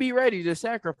better be ready to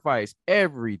sacrifice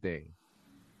everything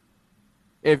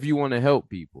if you want to help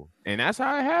people. And that's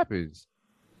how it happens.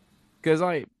 Cause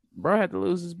like, bro had to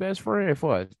lose his best friend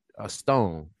for a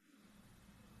stone.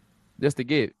 Just to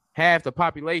get half the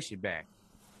population back.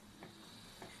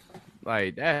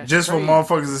 Like that. Just crazy. For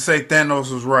motherfuckers to say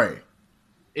Thanos was right.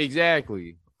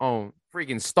 Exactly. On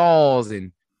freaking stalls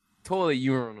and toilet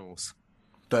urinals.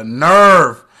 The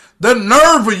nerve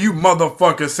of you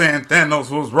motherfuckers saying Thanos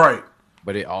was right.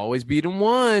 But it always be them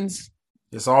ones.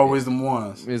 It's always them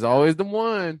ones. It's always them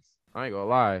ones. I ain't gonna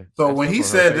lie. So that's when he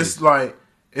said this, like,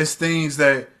 it's things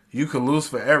that you could lose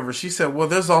forever, she said, well,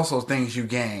 there's also things you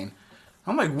gain.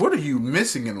 I'm like, what are you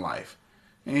missing in life?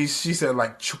 And she said,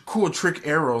 like, cool trick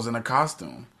arrows in a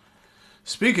costume.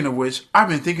 Speaking of which, I've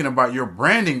been thinking about your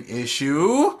branding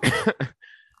issue.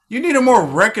 You need a more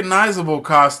recognizable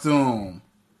costume.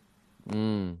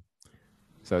 So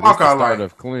this is the start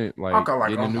of Clint, like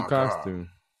getting a new costume.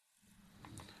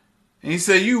 And he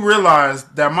said, you realize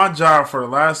that my job for the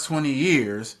last 20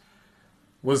 years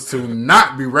was to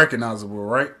not be recognizable,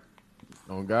 right?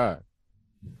 Oh, God.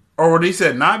 Or what he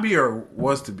said, not be or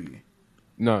was to be?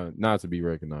 No, not to be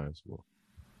recognizable.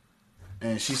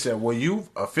 And she said, well, you've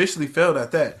officially failed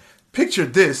at that. Picture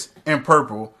this in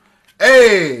purple.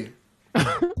 Hey!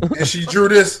 And she drew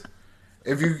this.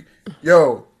 If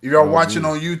y'all watching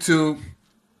on YouTube,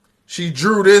 she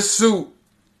drew this suit.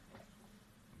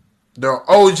 The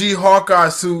OG Hawkeye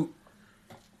suit.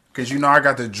 Because you know I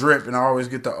got the drip and I always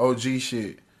get the OG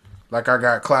shit. Like I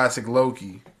got classic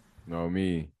Loki. No,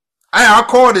 me. I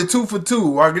called it 2 for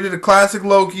 2. I did a classic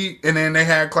Loki and then they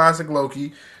had classic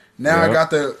Loki. Now I got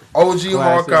the OG classic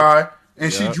Hawkeye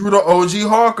and she drew the OG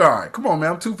Hawkeye. Come on,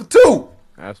 man. I'm 2 for 2.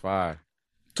 That's fine.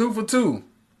 2 for 2.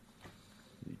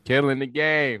 Killing the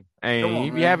game. And he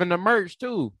be having the merch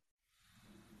too.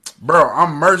 Bro,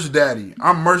 I'm merch daddy.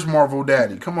 I'm merch Marvel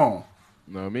daddy. Come on.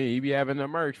 No, me. He be having the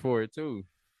merch for it too.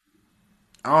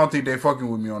 I don't think they fucking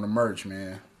with me on the merch,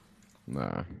 man.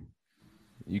 Nah.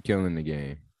 You killing the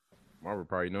game. Marvel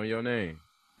probably know your name.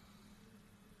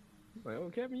 Like, oh,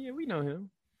 Kevin, yeah, we know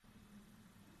him.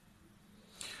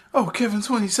 Oh, Kevin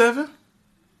 27?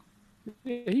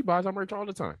 Yeah, he buys our merch all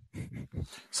the time.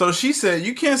 So she said,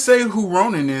 you can't say who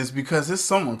Ronan is because it's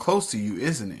someone close to you,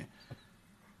 isn't it?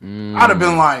 I'd have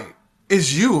been like,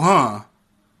 it's you, huh?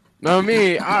 No,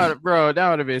 me, bro, that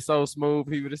would have been so smooth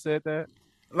if he would have said that.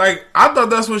 Like, I thought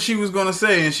that's what she was going to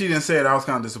say, and she didn't say it. I was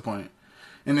kind of disappointed.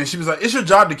 And then she was like, it's your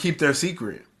job to keep their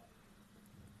secret.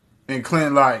 And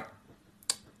Clint, like,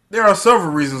 there are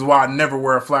several reasons why I never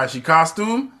wear a flashy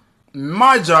costume.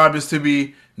 My job is to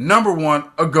be, number 1,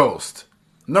 a ghost.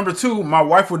 Number 2, my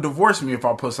wife would divorce me if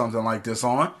I put something like this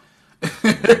on.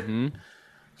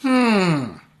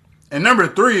 And number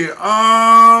 3,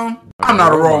 I'm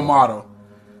not a role model.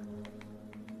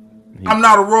 I'm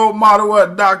not a role model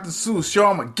at Dr. Seuss. Yo,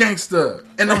 I'm a gangster,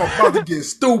 and I'm about to get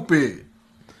stupid.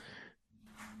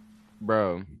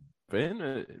 Bro, for him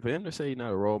to say he's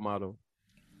not a role model,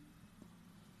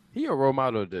 he a role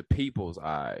model to people's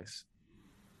eyes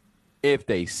if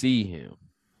they see him.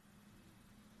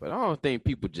 But I don't think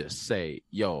people just say,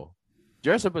 yo,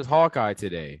 dress up as Hawkeye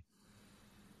today.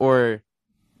 Or,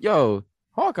 yo,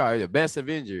 Hawkeye, the best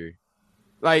Avenger.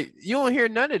 Like, you don't hear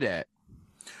none of that.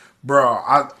 Bro,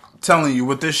 I'm telling you,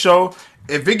 with this show,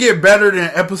 if it get better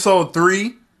than episode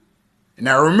 3,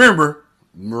 now remember,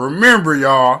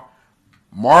 y'all,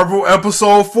 Marvel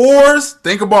episode 4s,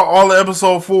 think about all the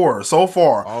episode 4s so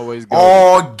far. Always go.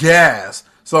 All gas.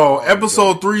 So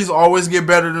episode 3s always get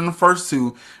better than the first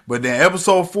 2, but then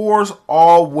episode 4s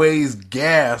always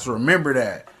gas. Remember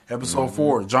that. Episode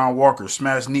 4, John Walker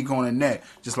smashed Nico on the neck,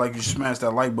 just like you smashed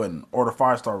that like button or the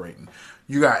 5-star rating.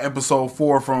 You got episode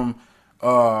 4 from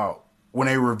when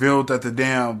they revealed that the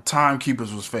damn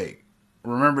timekeepers was fake.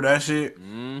 Remember that shit?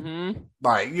 Mm-hmm.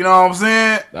 Like, you know what I'm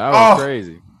saying? That was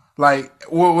crazy. Like,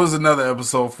 what was another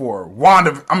episode for?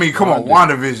 WandaVision.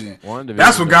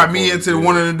 That's what got me into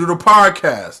wanting to do the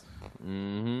podcast.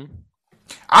 Mm-hmm.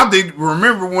 I think,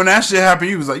 remember when that shit happened,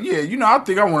 he was like, yeah, you know, I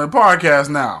think I want a podcast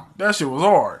now. That shit was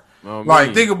hard. Oh,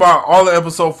 like, think about all the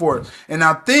episode 4. And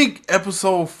I think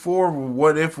episode 4,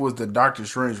 What If, was the Doctor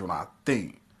Strange one, I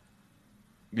think.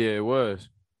 Yeah, it was.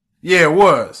 Yeah, it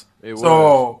was.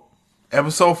 So,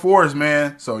 episode 4s,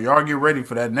 man. So, y'all get ready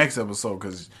for that next episode,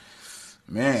 because,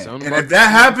 man. Something and about if that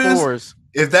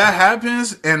the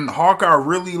happens, and Hawkeye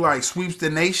really, like, sweeps the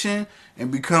nation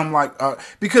and become, like,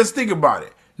 because think about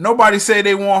it. Nobody say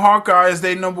they want Hawkeye as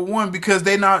their number 1 because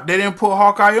they didn't put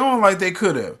Hawkeye on like they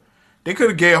could have. They could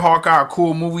have gave Hawkeye a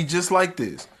cool movie just like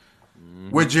this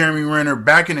with Jeremy Renner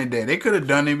back in the day. They could have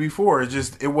done it before.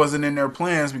 It wasn't in their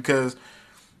plans because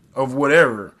of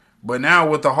whatever. But now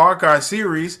with the Hawkeye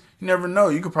series, you never know.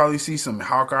 You could probably see some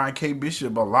Hawkeye and Kate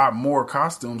Bishop, a lot more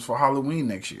costumes for Halloween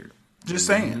next year. Just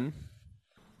saying.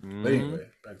 But anyway,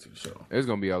 back to the show. There's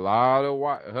going to be a lot of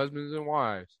husbands and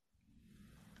wives.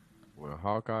 Well,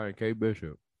 Hawkeye and Kate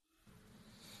Bishop.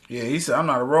 Yeah, he said, I'm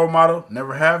not a role model.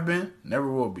 Never have been. Never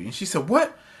will be. And she said,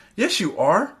 what? Yes, you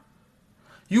are.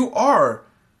 You are.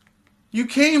 You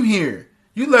came here.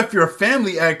 You left your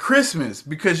family at Christmas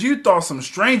because you thought some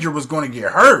stranger was going to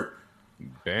get hurt.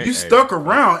 You stuck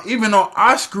around even though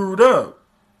I screwed up.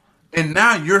 And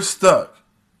now you're stuck.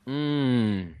 Whether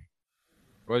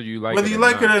you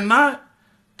like it or not,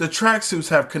 the tracksuits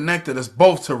have connected us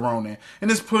both to Ronan,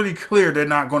 and it's pretty clear they're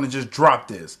not going to just drop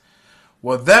this.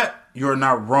 Well, that you're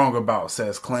not wrong about,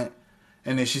 says Clint.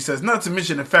 And then she says, not to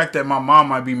mention the fact that my mom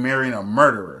might be marrying a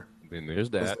murderer. Then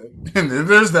there's that. And then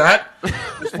there's that.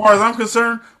 As far as I'm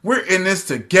concerned, we're in this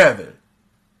together.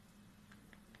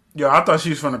 Yo, I thought she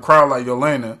was from the crowd like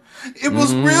Yelena. It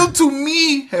was real to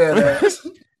me, head ass.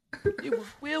 It was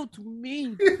real to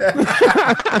me.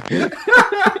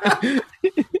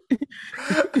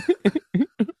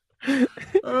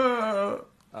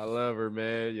 I love her,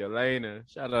 man. Yelena.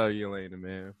 Shout out Yelena,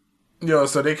 man. Yo,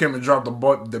 so they came and dropped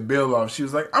the bill off. She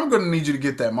was like, I'm going to need you to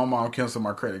get that. My mom canceled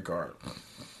my credit card.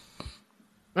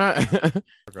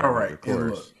 All right.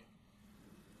 And look,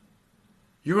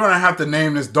 you're going to have to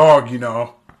name this dog, you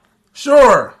know.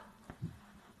 Sure.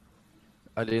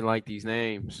 I didn't like these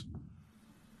names.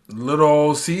 Little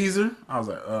old Caesar. I was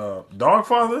like,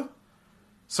 Dogfather?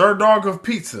 Sir Dog of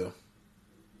Pizza.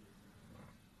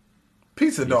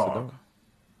 Pizza dog.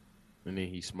 And then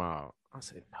he smiled. I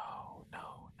said, no.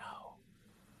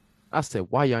 I said,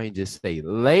 why y'all ain't just say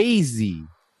Lazy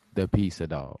the Pizza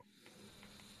Dog?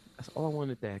 That's all I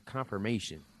wanted, that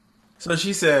confirmation. So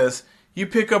she says, you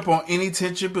pick up on any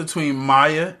tension between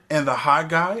Maya and the hot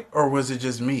guy, or was it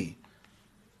just me?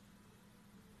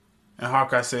 And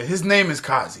Hawkeye said, his name is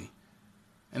Kazi.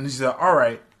 And she said, all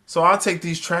right, so I'll take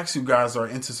these tracksuit guys are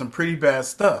into some pretty bad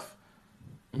stuff.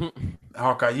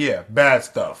 Hawkeye, yeah, bad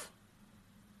stuff.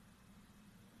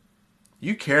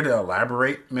 You care to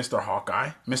elaborate, Mr. Hawkeye?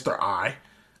 Mr. I?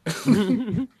 Hit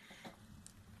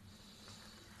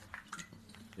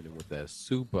him with that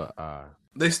super eye.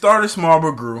 They started small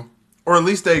but grew. Or at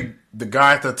least the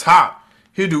guy at the top,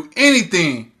 he'll do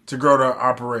anything to grow the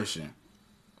operation.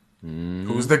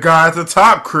 Who's the guy at the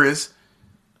top, Chris?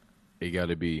 It got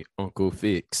to be Uncle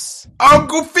Fix.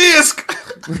 Uncle Fisk!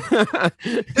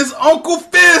 It's Uncle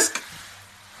Fisk!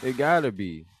 It got to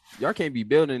be. Y'all can't be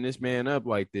building this man up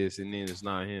like this and then it's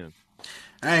not him.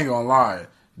 I ain't gonna lie.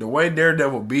 The way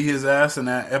Daredevil beat his ass in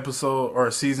that episode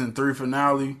or season 3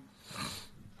 finale,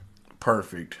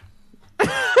 perfect.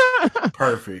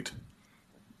 Perfect.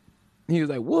 He was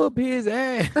like, whoop his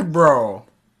ass. Bro.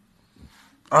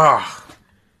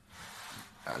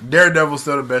 Daredevil's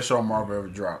still the best show Marvel ever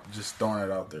dropped. Just throwing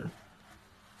it out there.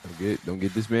 Don't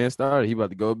get this man started. He about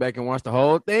to go back and watch the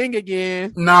whole thing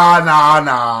again.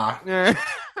 Nah.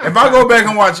 If I go back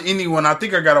and watch anyone, I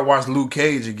think I gotta watch Luke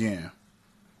Cage again.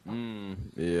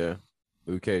 Yeah.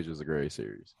 Luke Cage was a great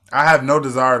series. I have no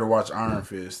desire to watch Iron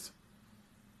Fist.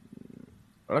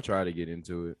 I'll try to get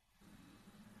into it.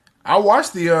 I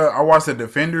watched the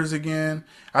Defenders again.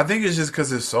 I think it's just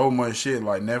because there's so much shit.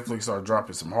 Like Netflix started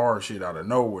dropping some horror shit out of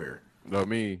nowhere. No,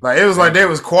 me. Like it was like they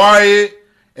was quiet,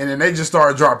 and then they just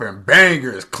started dropping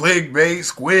bangers, Clickbait,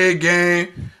 Squid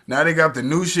Game. Now they got the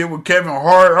new shit with Kevin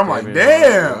Hart. I'm like,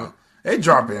 damn, they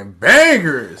dropping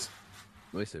bangers.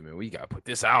 Listen, man, we gotta put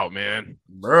this out, man.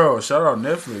 Bro, shout out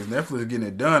Netflix. Netflix getting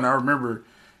it done. I remember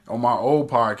on my old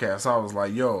podcast, I was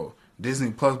like, yo,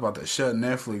 Disney Plus about to shut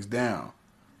Netflix down.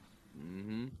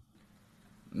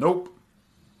 Nope.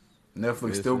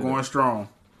 Netflix still going strong.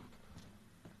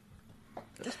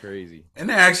 That's crazy. And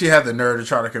they actually had the nerve to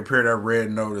try to compare that Red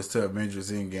Notice to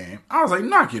Avengers Endgame. I was like,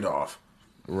 knock it off.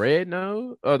 Red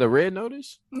Notice? Oh, the Red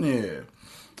Notice? Yeah.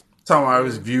 Talking about it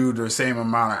was viewed the same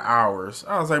amount of hours.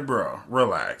 I was like, bro,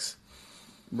 relax.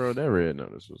 Bro, that Red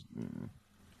Notice was...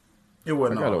 It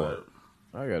wasn't all that.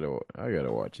 I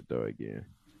gotta watch it, though, again.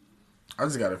 I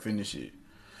just gotta finish it.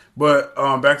 But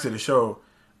back to the show.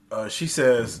 She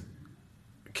says,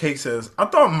 Kate says, I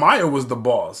thought Maya was the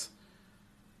boss.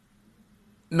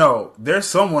 No, there's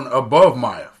someone above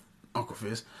Maya, Uncle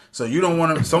Fist. So you don't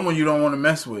want to, someone you don't want to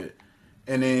mess with.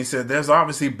 And then he said, there's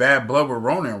obviously bad blood with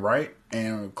Ronan, right?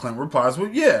 And Clint replies, well,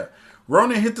 yeah.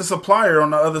 Ronan hit the supplier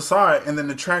on the other side and then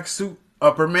the tracksuit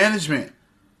upper management.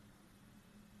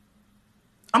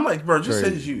 I'm like, bro, just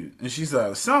says you. And she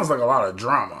said, sounds like a lot of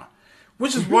drama.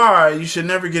 Which is why you should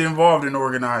never get involved in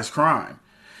organized crime.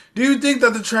 Do you think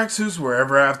that the tracksuits were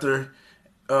ever after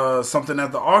something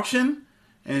at the auction?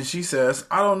 And she says,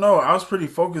 I don't know. I was pretty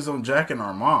focused on Jack and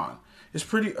Armand. It's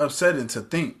pretty upsetting to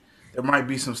think there might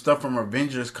be some stuff from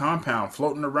Avengers compound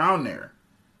floating around there,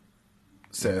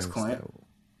 says Clint.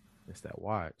 It's that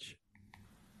watch.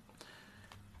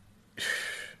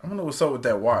 I don't know what's up with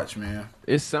that watch, man.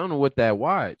 It's something with that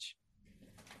watch.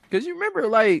 Because you remember,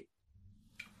 like,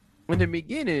 in the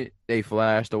beginning, they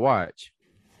flashed the watch.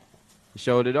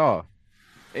 Showed it off.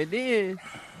 And then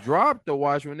dropped the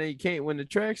watch when the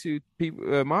tracksuit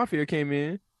people, Mafia came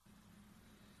in.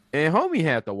 And homie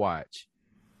had the watch.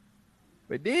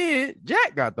 But then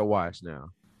Jack got the watch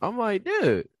now. I'm like,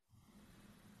 dude.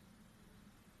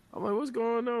 I'm like, what's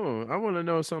going on? I want to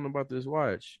know something about this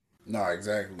watch. No,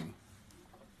 exactly.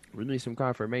 We need some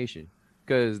confirmation.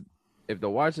 Because if the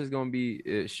watch is going to be,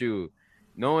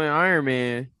 knowing Iron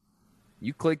Man,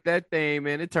 you click that thing,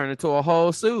 man, it turned into a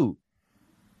whole suit.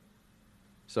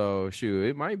 So,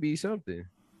 it might be something.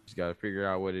 Just got to figure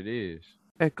out what it is.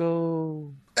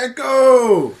 Echo.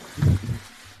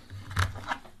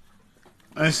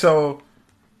 And so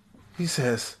he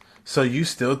says, so you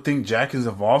still think Jack is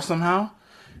involved somehow?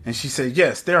 And she said,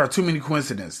 yes, there are too many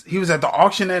coincidences. He was at the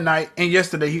auction that night, and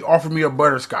yesterday he offered me a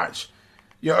butterscotch.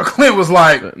 Yo, Clint was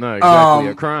like, not exactly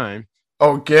a crime.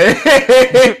 Okay.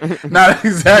 Not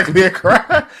exactly a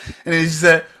crime. And then she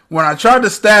said, when I tried to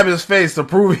stab his face to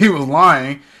prove he was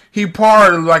lying, he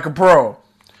parred like a pro.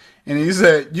 And he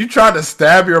said, you tried to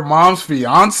stab your mom's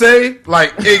fiance?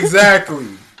 Like, exactly.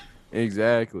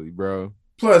 Exactly, bro.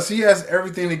 Plus, he has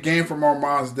everything to gain from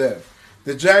Armand's death.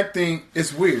 The Jack thing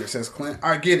is weird, says Clint.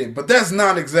 I get it, but that's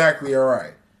not exactly all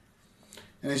right.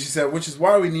 And then she said, which is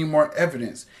why we need more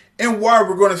evidence. And why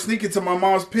we're going to sneak into my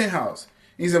mom's penthouse.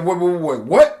 And he said, wait,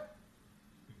 what?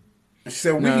 And she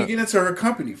said, we can get into her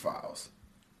company files.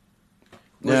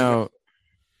 Now,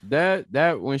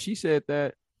 that when she said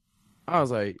that, I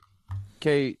was like,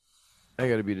 Kate, that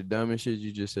got to be the dumbest shit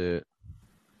you just said.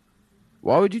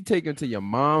 Why would you take him to your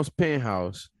mom's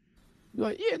penthouse? You're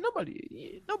like, yeah,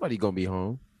 nobody gonna be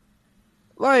home.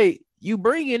 Like, you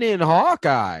bringing in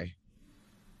Hawkeye.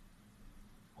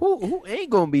 Who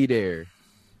ain't gonna be there?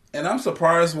 And I'm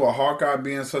surprised with Hawkeye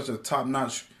being such a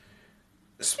top-notch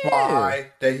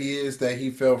spy that he is, that he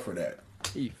fell for that.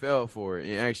 He fell for it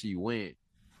and actually went.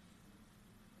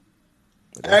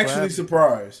 Actually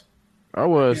surprised. I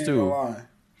was too.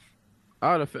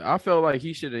 I felt like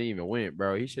he shouldn't even went,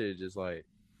 bro. He should have just like,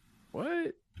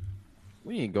 what?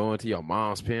 We ain't going to your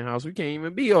mom's penthouse. We can't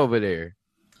even be over there.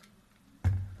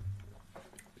 We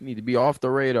need to be off the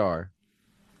radar.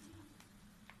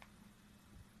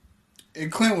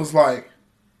 And Clint was like,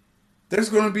 there's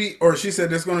going to be, or she said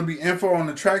there's going to be info on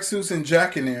the tracksuits and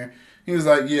Jack in there. He was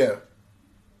like, yeah.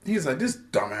 He was like, this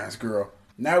dumbass girl.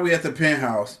 Now we at the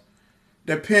penthouse.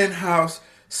 The penthouse,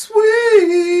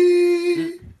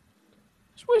 sweet,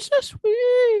 Swish a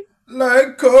sweet.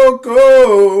 like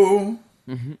cocoa.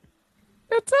 Mm-hmm.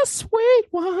 It's a sweet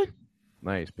one.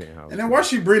 Nice penthouse. And then why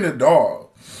she bring a dog?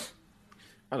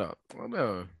 I don't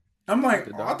know. I'm like,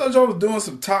 I thought y'all was doing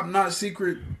some top notch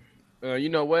secret. You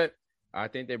know what? I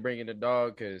think they're bringing the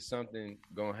dog because something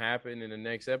gonna happen in the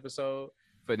next episode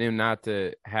for them not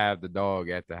to have the dog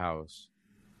at the house.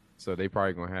 So they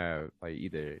probably gonna have like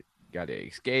either gotta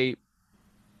escape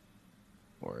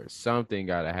or something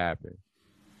gotta happen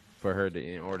for her to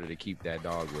in order to keep that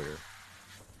dog with her.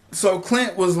 So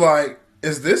Clint was like,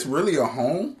 "Is this really a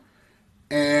home?"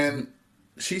 And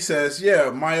she says, "Yeah,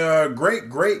 my great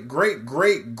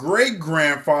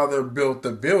grandfather built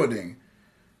the building."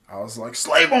 I was like,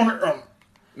 "Slave owner."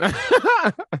 And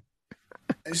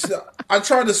she said, I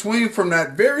tried to swing from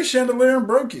that very chandelier and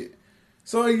broke it.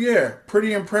 So yeah,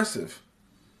 pretty impressive.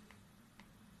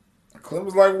 Clint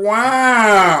was like,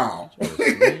 "Wow."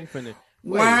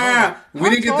 Wow.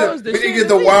 We didn't get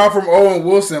the wow from Owen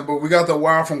Wilson, but we got the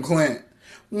wow from Clint.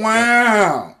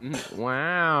 Wow.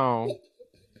 Wow.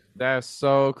 That's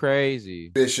so crazy.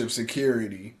 Bishop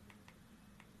security.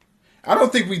 I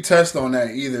don't think we touched on that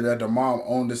either, that the mom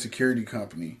owned a security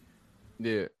company.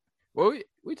 Yeah. Well,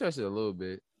 we touched it a little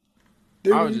bit.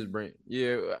 Did I we? was just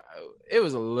it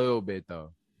was a little bit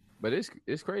though. But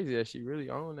it's crazy that she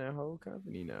really owned that whole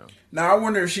company now. Now I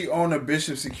wonder if she owned a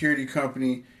Bishop security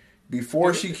company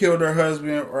before she killed her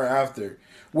husband or after.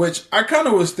 Which I kind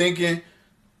of was thinking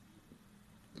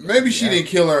maybe she didn't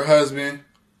kill her husband.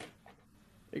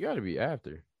 It got to be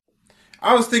after.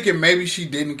 I was thinking maybe she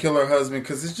didn't kill her husband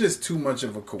because it's just too much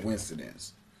of a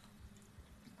coincidence.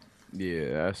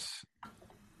 Yeah, is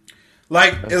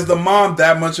the mom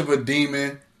that much of a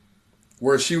demon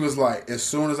where she was like, as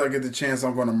soon as I get the chance,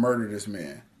 I'm going to murder this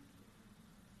man.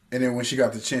 And then when she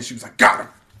got the chance, she was like, got him.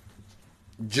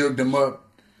 Jugged him up.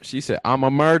 She said, I'm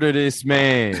going to murder this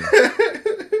man.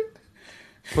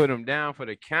 Put him down for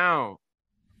the count.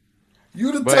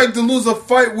 You the type to lose a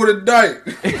fight with a dyke.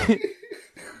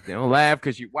 They don't laugh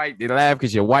because you white. They laugh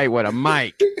because you're white with a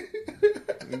mic.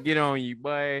 Get on you,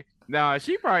 boy. Nah,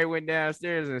 she probably went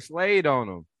downstairs and slayed on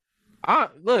him.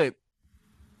 Look,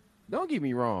 don't get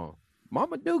me wrong.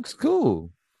 Mama Duke's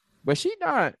cool, but she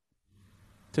not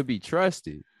to be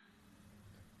trusted.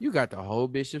 You got the whole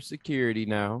Bishop security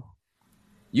now.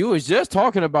 You was just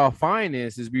talking about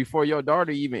finances before your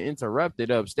daughter even interrupted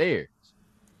upstairs.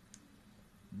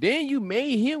 Then you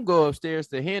made him go upstairs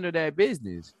to handle that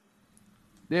business.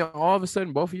 Then all of a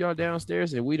sudden, both of y'all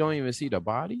downstairs and we don't even see the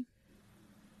body.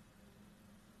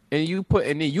 And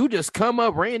then you just come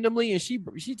up randomly and she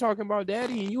talking about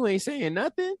daddy and you ain't saying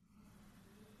nothing.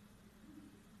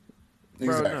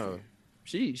 Exactly. Bro, no.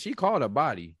 She called a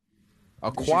body.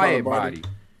 A quiet body.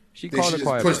 She called a quiet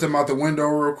body. Pushed him out the window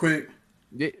real quick.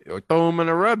 Yeah, or throw him in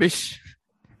the rubbish.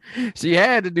 She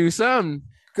had to do something.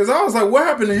 Because I was like, what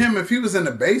happened to him if he was in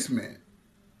the basement?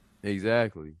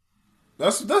 Exactly.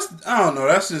 That's I don't know.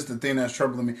 That's just the thing that's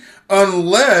troubling me.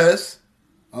 Unless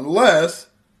I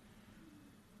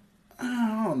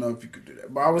don't know if you could do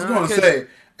that. But I was going to say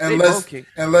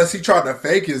unless he tried to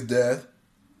fake his death.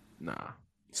 Nah.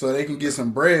 So they can get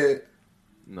some bread.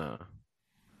 Nah.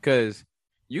 Because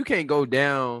you can't go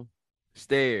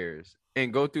downstairs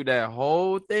and go through that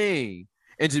whole thing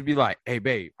and just be like, hey,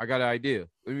 babe, I got an idea.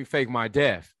 Let me fake my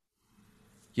death.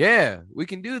 Yeah, we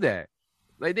can do that.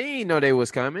 Like, they didn't know they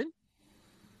was coming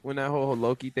when that whole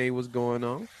Loki thing was going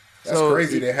on. That's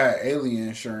crazy. They had alien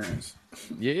insurance.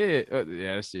 Yeah.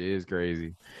 That shit is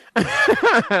crazy.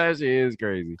 That shit is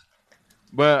crazy.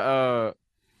 But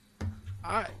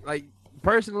I like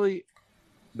personally,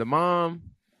 the mom,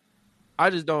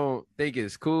 I just don't think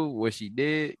it's cool what she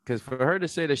did. Because for her to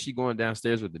say that she going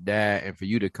downstairs with the dad and for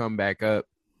you to come back up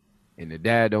and the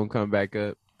dad don't come back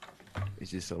up,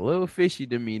 it's just a little fishy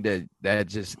to me that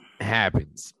just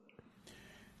happens.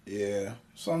 Yeah,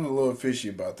 something a little fishy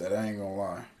about that. I ain't gonna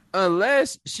lie.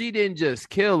 Unless she didn't just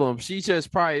kill him, she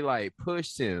just probably like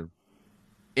pushed him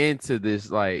into this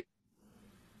like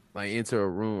into a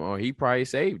room, or he probably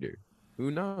saved her.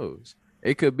 Who knows?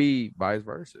 It could be vice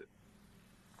versa.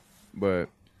 But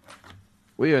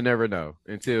we'll never know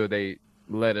until they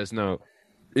let us know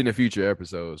in the future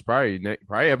episodes. Probably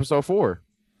episode 4.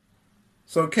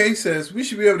 So Kay says, we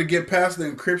should be able to get past the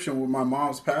encryption with my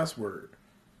mom's password.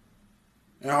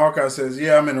 And Hawkeye says,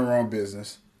 yeah, I'm in the wrong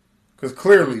business. Because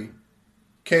clearly,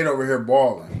 Kate over here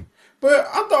balling. But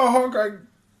I thought Hawkeye,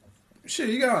 shit,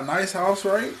 you got a nice house,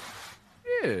 right?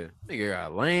 Yeah. Nigga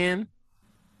got land.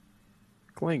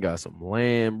 Clint got some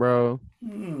land, bro.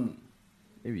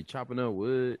 Maybe chopping up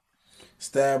wood.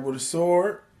 Stab with a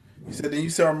sword. He said, then you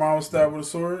said our mom was stabbed with a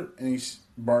sword? And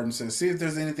Barton says, see if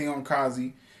there's anything on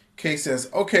Kazi. Kay says,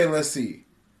 okay, let's see.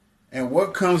 And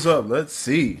what comes up? Let's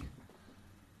see.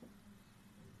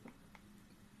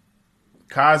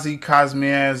 Kazi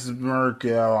Kazmiaz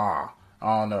Merkel. I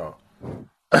don't know.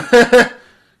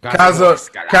 Kaza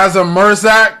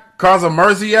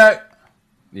Merziak.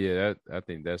 Yeah, I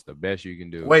think that's the best you can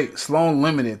do. Wait, Sloan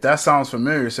Limited. That sounds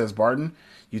familiar, says Barton.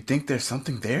 You think there's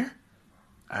something there?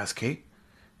 Asks Kate.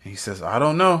 And he says, I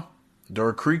don't know.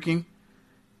 Door creaking.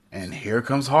 And here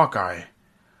comes Hawkeye.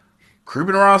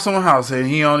 Creeping around someone's house and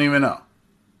he don't even know.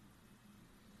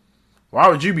 Why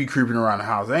would you be creeping around the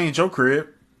house? That ain't your crib.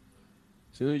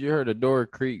 As soon as you heard the door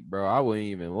creak, bro, I wouldn't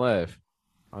even left.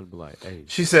 I'd be like, hey.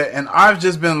 She said, and I've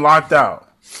just been locked out.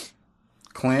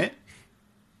 Clint.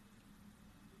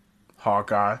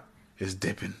 Hawkeye is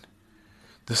dipping.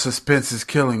 The suspense is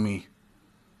killing me.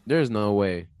 There's no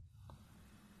way.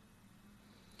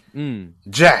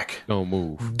 Jack. Don't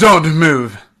move. Don't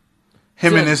move.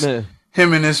 Him and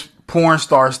his porn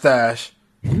star stash.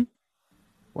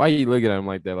 Why you looking at him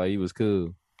like that? Like he was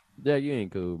cool. Jack, you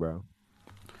ain't cool, bro.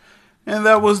 And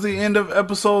that was the end of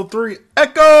episode 3.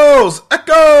 Echoes!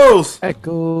 Echoes!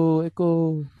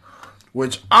 Echo.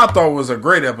 Which I thought was a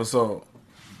great episode.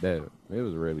 It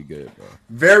was really good, bro.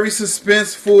 Very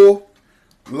suspenseful.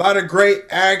 A lot of great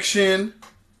action.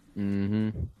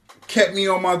 Kept me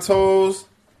on my toes.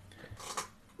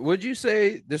 Would you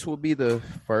say this will be the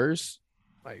first,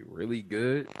 like, really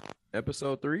good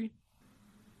episode 3?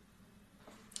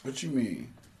 What you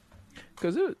mean?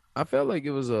 Because I felt like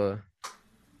it was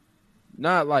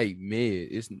not like mid.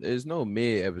 It's no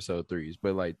mid episode 3s,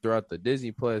 but like throughout the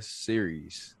Disney Plus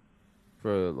series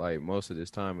for like most of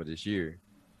this time of this year,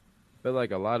 I felt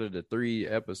like a lot of the 3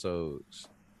 episodes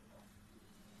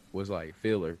was like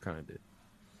filler kind of.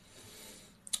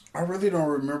 I really don't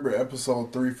remember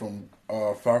episode 3 from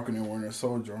Falcon and Winter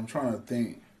Soldier. I'm trying to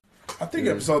think. I think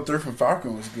episode 3 from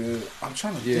Falcon was good. I'm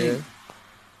trying to think.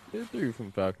 Yeah, 3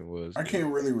 from Falcon was. I can't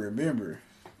really remember.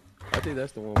 I think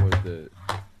that's the one with the.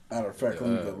 Matter of fact, let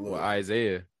me go look. With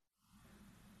Isaiah.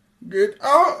 Get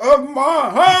out of my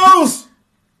house!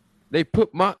 They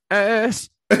put my ass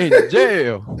in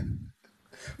jail.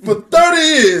 For 30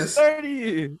 years! 30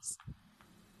 years.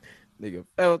 Nigga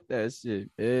felt that shit,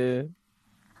 yeah.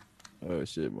 Oh,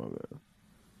 shit, my bad.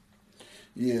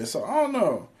 Yeah, so I don't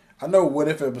know. I know What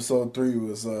If episode 3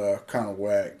 was kind of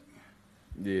whack.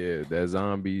 Yeah, that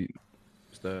zombie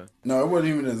stuff. No, it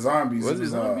wasn't even the zombies. Was it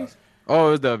zombies? Oh,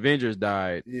 it was the Avengers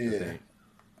died. Yeah.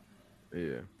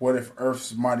 Yeah. What if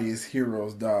Earth's mightiest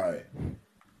heroes died?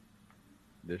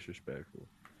 Disrespectful.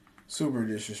 Super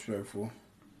disrespectful.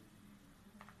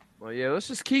 Well, yeah, let's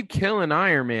just keep killing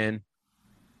Iron Man.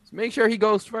 Let's make sure he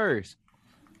goes first.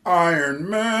 Iron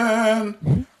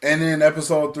Man. And then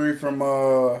episode 3 from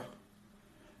I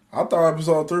thought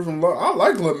episode 3 from I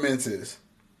like Lamentis.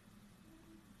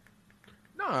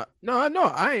 No.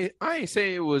 I ain't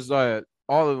saying it was like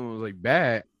all of them was like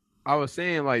bad. I was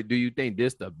saying like, do you think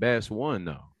this the best one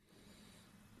though?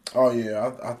 Oh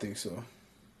yeah, I think so.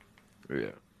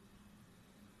 Yeah.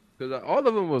 Because all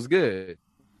of them was good.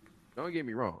 Don't get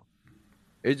me wrong.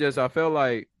 It's just I felt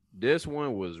like this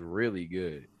one was really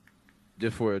good,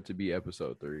 just for it to be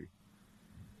episode 3.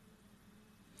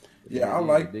 Yeah, I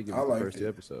like the first 2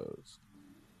 episodes.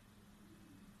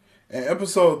 And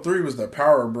episode 3 was the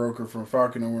power broker from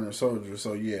Falcon and Winter Soldier.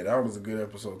 So yeah, that was a good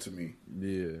episode to me.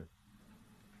 Yeah.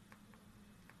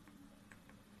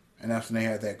 And that's when they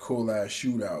had that cool ass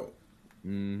shootout.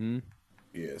 Mm-hmm.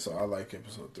 Yeah, so I like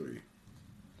episode 3.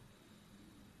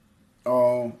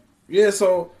 Yeah,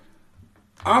 so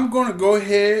I'm gonna go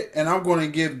ahead and I'm gonna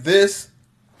give this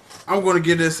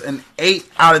an 8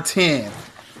 out of 10.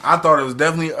 I thought it was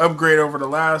definitely an upgrade over the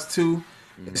last 2.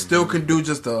 Mm-hmm. It still can do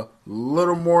just a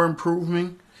little more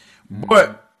improving. Mm-hmm.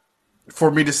 But for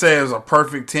me to say it was a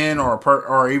perfect 10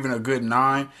 or even a good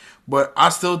 9, but I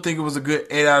still think it was a good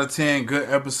 8 out of 10. Good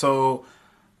episode.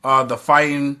 The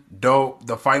fighting, dope.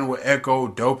 The fighting with Echo,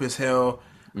 dope as hell.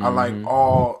 Mm-hmm.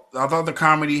 I thought the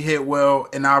comedy hit well,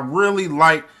 and I really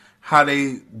liked how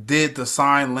they did the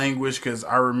sign language, because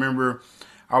I remember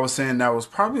I was saying that was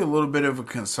probably a little bit of a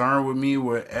concern with me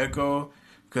with Echo,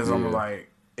 because I'm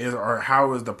like,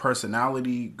 how is the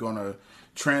personality gonna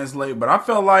translate? But I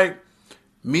felt like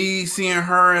me seeing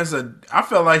her I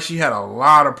felt like she had a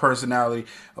lot of personality,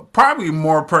 probably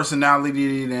more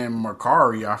personality than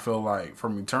Makari, I feel like,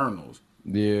 from Eternals.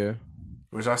 Yeah.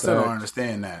 Which I still don't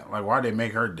understand that. Like, why they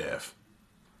make her deaf?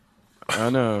 I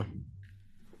know.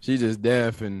 She's just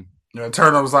deaf, and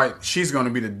Eternal was like, she's going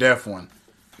to be the deaf one.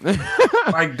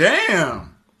 Like,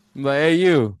 damn. I'm like, hey,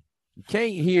 you You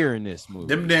can't hear in this movie.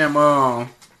 Them damn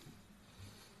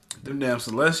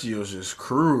Celestials just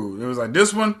crude. It was like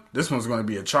this one's going to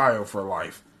be a child for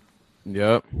life.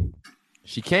 Yep.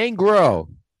 She can't grow.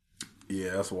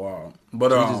 Yeah, that's wild. But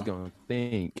she's just gonna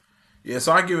think. Yeah,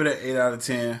 so I give it an 8 out of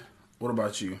 10. What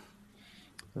about you?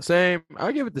 The same.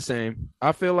 I give it the same.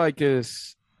 I feel like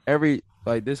this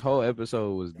whole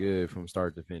episode was good from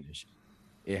start to finish.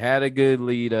 It had a good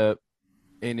lead up,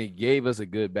 and it gave us a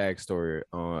good backstory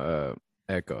on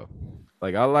Echo.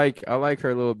 Like I like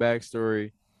her little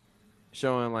backstory,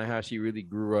 showing like how she really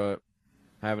grew up,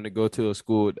 having to go to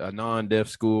a non-deaf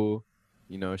school.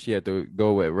 You know, she had to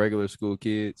go with regular school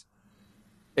kids.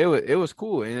 It was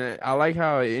cool, and I like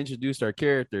how it introduced her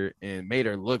character and made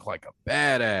her look like a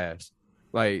badass.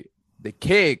 Like the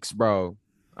kicks, bro.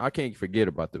 I can't forget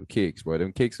about the kicks, bro.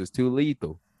 Them kicks was too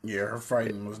lethal. Yeah, her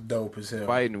fighting was dope as hell.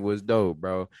 Fighting was dope,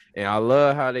 bro. And I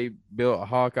love how they built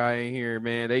Hawkeye in here,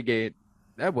 man.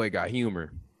 That boy got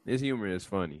humor. His humor is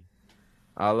funny.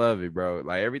 I love it, bro.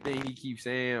 Like everything he keeps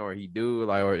saying or he do,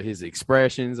 like or his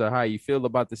expressions or how you feel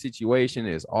about the situation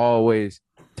is always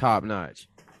top notch.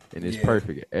 And it's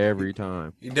perfect every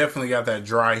time. He definitely got that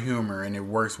dry humor, and it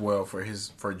works well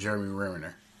for Jeremy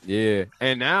Renner. Yeah,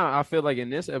 and now I feel like in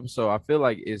this episode, I feel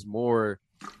like it's more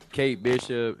Kate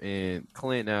Bishop and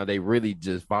Clint. Now they really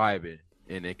just vibing,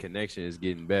 and the connection is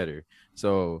getting better.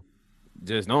 So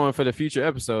just knowing for the future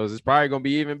episodes, it's probably gonna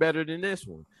be even better than this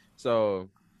one. So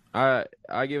I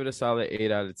give it a solid 8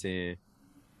 out of 10,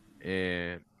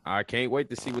 and I can't wait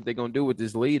to see what they're gonna do with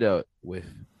this lead up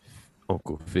with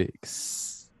Uncle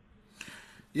Fix.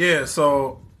 Yeah,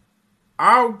 so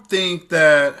I think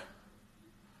that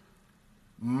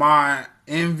my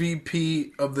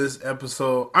MVP of this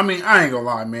episode, I mean, I ain't gonna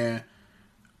lie, man.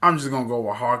 I'm just gonna go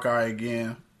with Hawkeye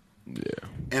again. Yeah.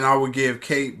 And I would give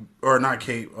Echo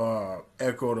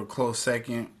the close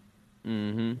second.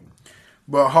 Mm-hmm.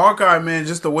 But Hawkeye, man,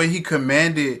 just the way he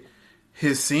commanded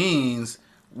his scenes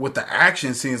with the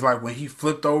action scenes, like when he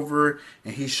flipped over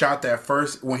and he shot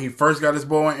when he first got his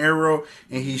bow and arrow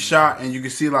and he shot, and you can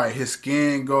see like his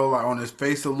skin go like on his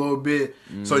face a little bit.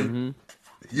 Mm-hmm. So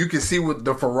you can see with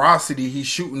the ferocity he's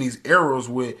shooting these arrows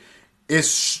with.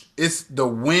 It's the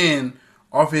wind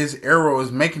off his arrow is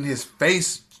making his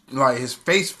face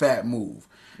fat move.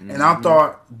 Mm-hmm. And I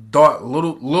thought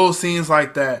little scenes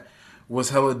like that was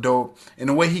hella dope. And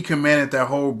the way he commanded that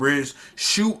whole bridge,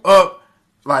 shoot up,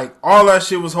 like all that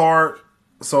shit was hard.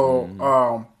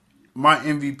 So my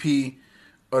MVP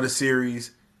of the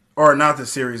series, or not the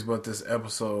series, but this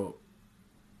episode.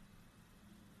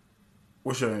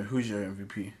 Who's your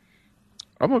MVP?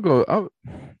 I'm gonna go.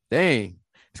 Dang,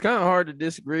 it's kind of hard to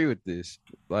disagree with this.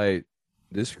 Like,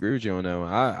 disagree with you on that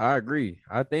one. I agree.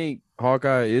 I think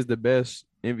Hawkeye is the best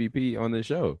MVP on the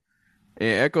show,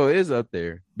 and Echo is up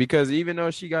there because even though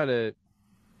it's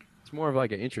more of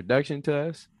like an introduction to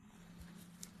us,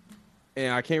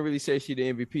 and I can't really say she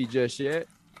the MVP just yet,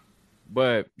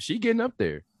 but she getting up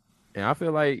there, and I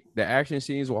feel like the action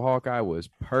scenes with Hawkeye was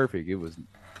perfect. It was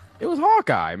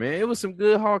Hawkeye, man. It was some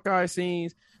good Hawkeye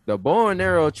scenes. The bow and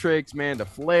arrow tricks, man, the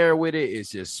flair with it is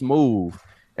just smooth.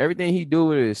 Everything he do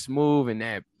with it is smooth,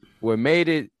 and what made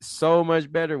it so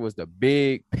much better was the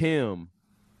big Pym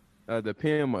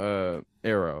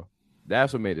arrow.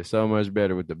 That's what made it so much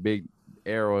better with the big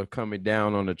arrow coming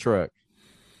down on the truck.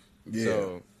 Yeah.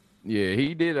 So, yeah,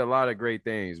 he did a lot of great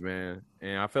things, man.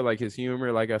 And I feel like his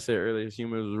humor, like I said earlier, his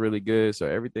humor was really good. So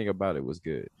everything about it was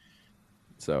good.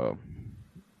 So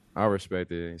I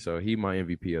respect it. So he my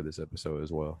MVP of this episode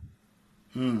as well.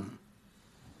 I'm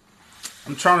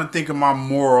trying to think of my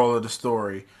moral of the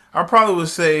story. I probably would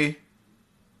say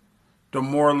the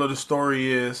moral of the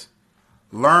story is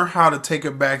learn how to take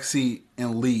a back seat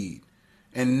and lead,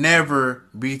 and never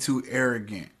be too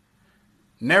arrogant.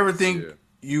 Never think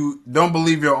you don't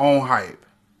believe your own hype.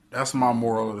 That's my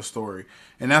moral of the story.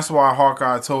 And that's why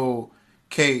Hawkeye told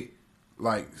Kate,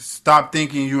 like, stop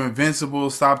thinking you're invincible.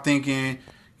 Stop thinking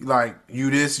like you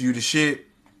this, you the shit.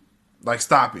 Like,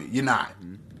 stop it. You're not.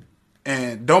 Mm-hmm.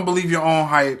 And don't believe your own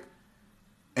hype,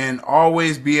 and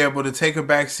always be able to take a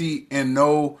back seat and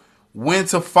know when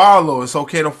to follow. It's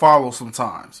okay to follow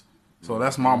sometimes. So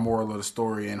that's my moral of the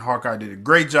story. And Hawkeye did a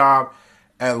great job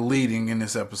at leading in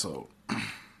this episode.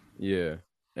 Yeah.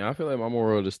 And I feel like my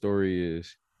moral of the story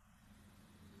is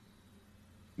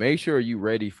make sure you're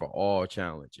ready for all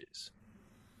challenges,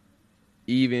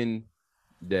 even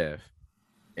death.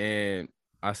 And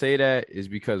I say that is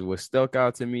because what stuck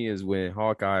out to me is when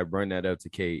Hawkeye brought that up to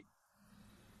Kate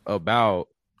about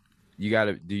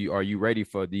are you ready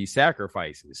for these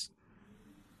sacrifices?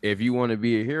 If you want to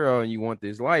be a hero and you want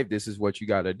this life, this is what you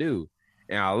got to do.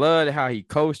 And I love how he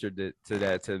coached her to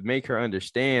that, to make her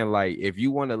understand, like, if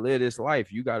you want to live this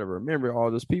life, you got to remember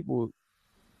all those people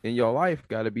in your life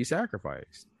got to be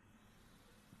sacrificed,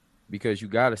 because you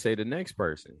got to say the next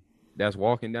person that's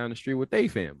walking down the street with their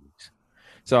families.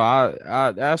 So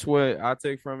I that's what I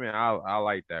took from it. I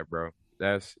like that, bro.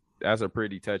 That's a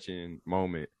pretty touching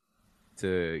moment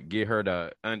to get her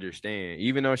to understand.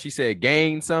 Even though she said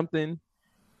gain something,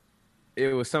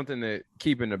 it was something that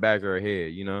keep in the back of her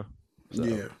head, you know? So,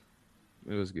 yeah.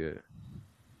 It was good.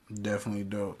 Definitely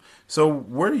dope. So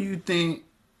where do you think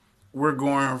we're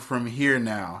going from here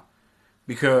now?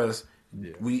 Because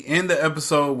we end the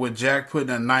episode with Jack putting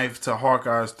a knife to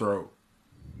Hawkeye's throat.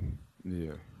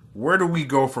 Yeah. Where do we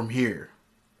go from here?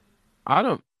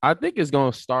 I think it's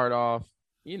gonna start off,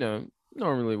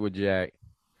 normally with Jack.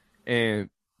 And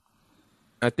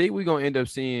I think we're gonna end up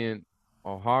seeing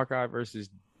a Hawkeye versus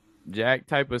Jack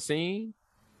type of scene.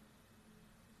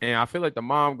 And I feel like the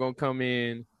mom gonna come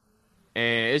in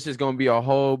and it's just gonna be a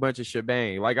whole bunch of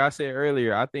shebang. Like I said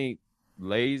earlier, I think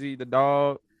Lazy the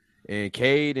dog and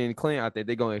Cade and Clint, I think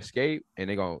they're gonna escape and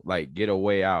they're gonna like get a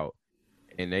way out.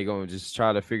 And they're gonna just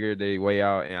try to figure their way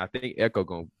out. And I think Echo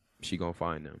gonna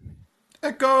find them.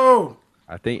 Echo!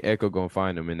 I think Echo gonna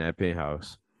find them in that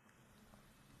penthouse.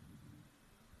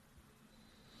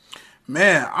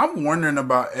 Man, I'm wondering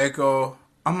about Echo.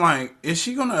 I'm like, is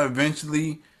she gonna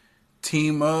eventually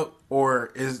team up,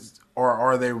 or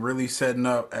are they really setting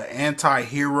up an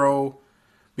anti-hero?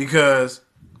 Because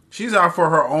she's out for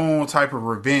her own type of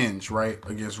revenge, right,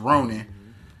 against Ronin.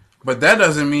 But that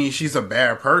doesn't mean she's a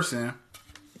bad person.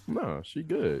 No, she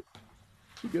good.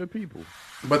 She good people.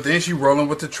 But then she rolling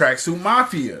with the tracksuit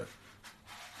mafia.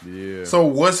 Yeah. So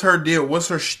what's her deal? What's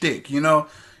her shtick?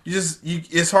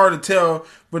 It's hard to tell.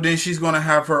 But then she's gonna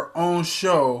have her own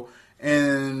show,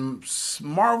 and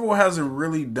Marvel hasn't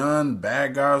really done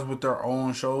bad guys with their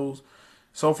own shows.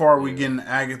 So far, we getting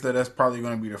Agatha. That's probably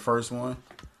gonna be the first one.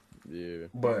 Yeah.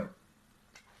 But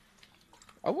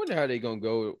I wonder how they gonna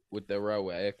go with the route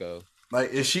with Echo.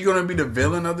 like, is she gonna be the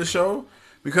villain of the show?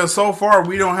 Because so far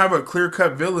we don't have a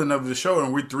clear-cut villain of the show,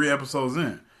 and we're 3 episodes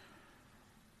in.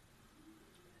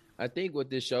 I think what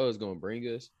this show is gonna bring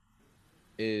us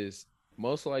is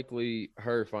most likely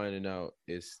her finding out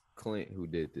it's Clint who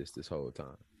did this whole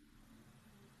time.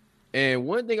 And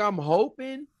one thing I'm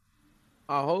hoping,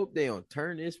 I hope they don't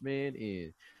turn this man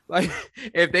in. Like,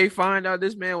 if they find out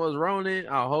this man was Ronin,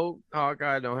 I hope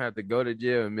Hawkeye don't have to go to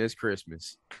jail and miss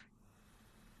Christmas.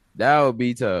 That would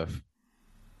be tough.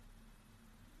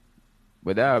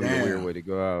 But that would be a weird way to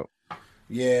go out.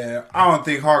 Yeah, I don't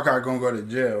think Hawkeye gonna go to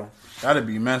jail. That'd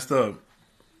be messed up.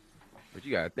 But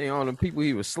you gotta think all them people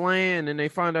he was slaying, and they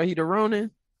find out he the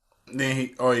Ronin. Then he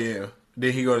go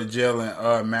to jail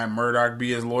and Matt Murdock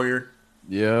be his lawyer?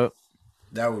 Yep.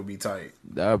 That would be tight.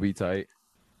 That would be tight.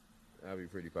 That'd be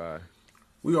pretty fire.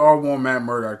 We all want Matt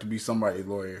Murdock to be somebody's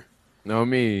lawyer. No,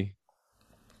 me.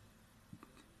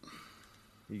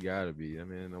 He gotta be. I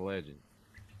mean, a legend.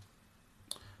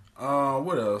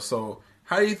 What else? So,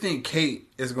 how do you think Kate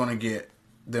is going to get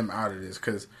them out of this?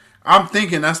 Because I'm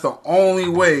thinking that's the only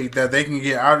way that they can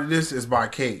get out of this is by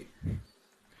Kate.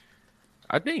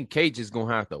 I think Kate just going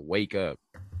to have to wake up.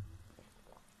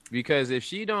 Because if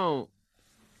she don't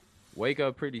wake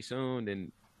up pretty soon,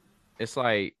 then it's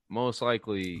like most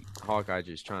likely Hawkeye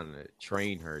just trying to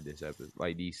train her this episode,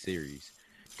 like these series.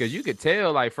 Because you could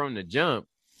tell, like, from the jump,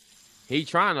 he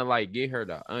trying to, like, get her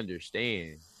to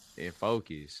understand and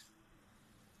focus.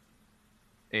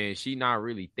 And she not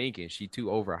really thinking. She too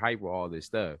overhyped with all this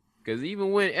stuff. Because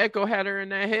even when Echo had her in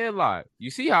that headlock, you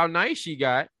see how nice she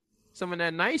got. Some of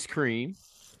that nice cream.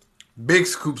 Big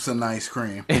scoops of nice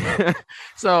cream.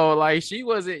 So, like, she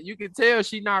wasn't, you could tell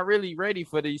she not really ready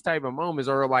for these type of moments,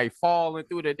 or like falling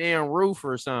through the damn roof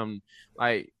or something.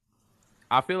 Like,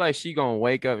 I feel like she gonna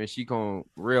wake up and she gonna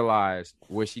realize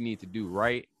what she need to do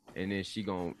right, and then she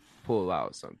gonna pull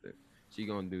out something. She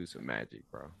gonna do some magic,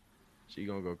 bro. She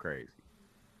gonna go crazy.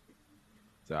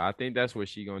 So I think that's what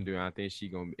she gonna do. And I think she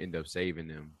gonna end up saving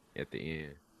them at the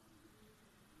end.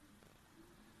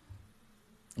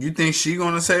 You think she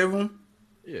gonna save them?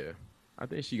 Yeah, I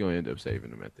think she gonna end up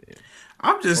saving them at the end.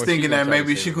 I'm just thinking that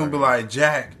maybe she gonna be like,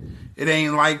 Jack, it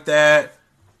ain't like that.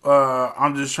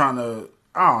 I'm just trying to,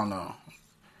 I don't know.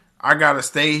 I gotta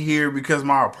stay here because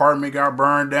my apartment got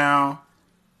burned down.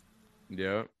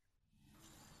 Yeah.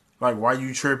 Like, why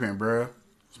you tripping, bro?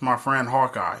 It's my friend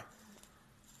Hawkeye.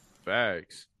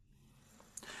 Facts.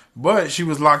 But she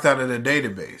was locked out of the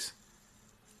database.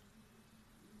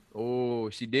 Oh,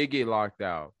 she did get locked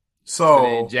out. So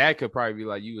then So Jack could probably be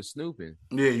like, "You was snooping."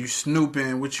 yeah, you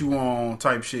snooping, what you on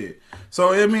type shit.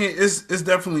 So I mean, it's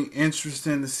definitely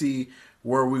interesting to see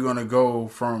where we're gonna go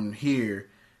from here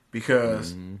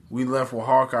because Mm-hmm. we left with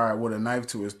Hawkeye with a knife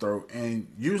to his throat, and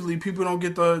usually people don't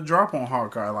get the drop on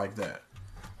Hawkeye like that.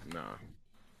 Nah,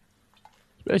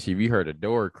 especially if you heard a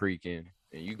door creaking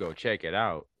and you go check it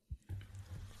out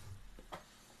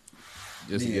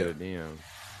just to Yeah, get a damn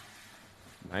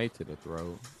knife to the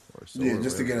throat or yeah, sword,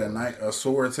 just to whatever get it was. a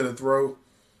sword to the throat.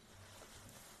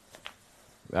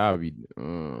 That would be.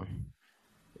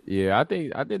 Yeah, I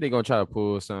think they're gonna try to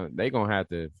pull something. They gonna have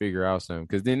to figure out something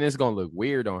because then it's gonna look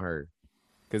weird on her.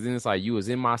 Because then it's like you was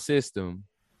in my system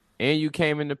and you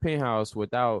came in the penthouse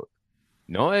without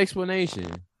no explanation.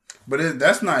 But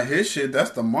that's not his shit.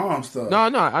 That's the mom stuff. No,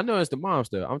 no, I know it's the mom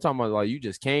stuff. I'm talking about like you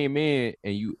just came in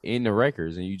and you in the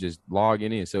records and you just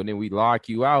logging in. So then we lock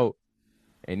you out,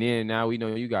 and then now we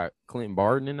know you got Clint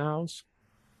Barton in the house.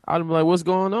 I'd be like, what's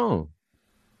going on?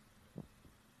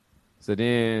 So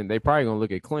then they probably gonna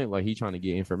look at Clint like he trying to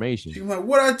get information. She's like,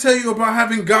 "What I tell you about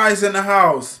having guys in the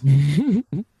house?"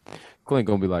 Clint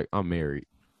gonna be like, I'm married.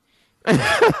 She's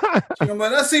like,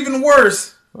 "That's even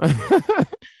worse."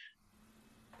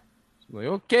 Like,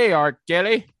 okay, R.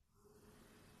 Kelly.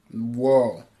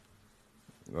 Whoa,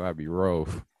 That'd be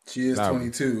rough. she is That'd be-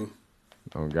 22.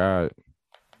 Oh God.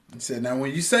 He said, "Now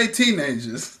when you say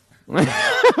teenagers,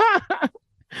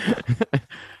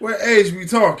 what age we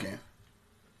talking?"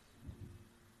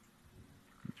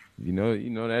 you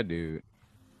know that dude.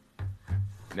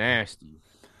 Nasty.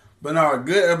 But no,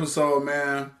 good episode,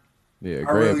 man. Yeah, I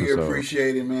great really episode.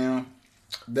 appreciate it, man.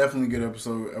 Definitely good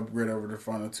episode. Upgrade over the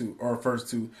final two or first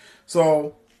two.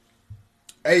 So,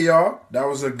 hey y'all, that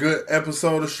was a good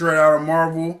episode of Straight Out of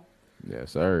Marvel.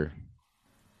 Yes, sir.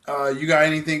 You got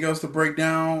anything else to break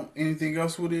down? Anything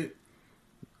else with it?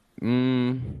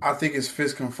 I think it's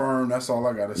Fist confirmed. That's all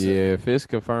I gotta say. Yeah, Fisk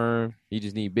confirmed. He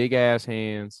just need big ass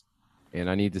hands, and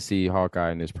I need to see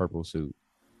Hawkeye in his purple suit.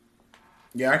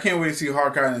 Yeah, I can't wait to see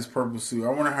Hawkeye in his purple suit. I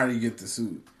wonder how he get the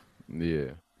suit.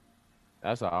 Yeah,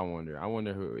 that's what I wonder. I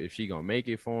wonder if she gonna make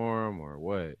it for him or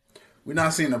what. We're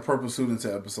not seeing a purple suit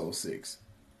until episode 6.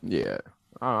 Yeah,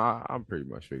 I'm pretty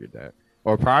much figured that,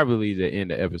 or probably the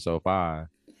end of episode 5,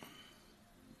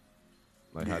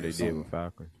 like how they did with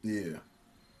Falcon. Yeah.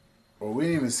 Well, we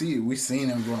didn't even see it. We seen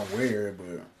him gonna wear it,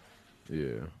 but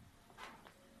Yeah.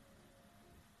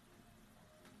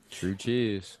 True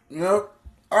cheers. yep.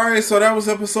 All right, so that was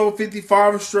episode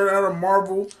 55 of Straight Out of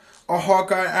Marvel, a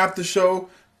Hawkeye after show.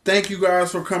 Thank you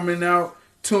guys for coming out,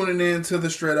 tuning in to the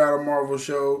Straight Out of Marvel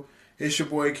show. It's your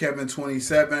boy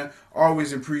Kevin27.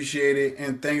 Always appreciate it,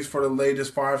 and thanks for the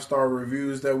latest 5-star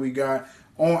reviews that we got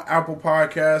on Apple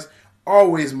Podcasts.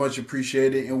 Always much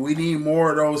appreciated, and we need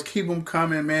more of those. Keep them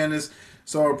coming, man. It's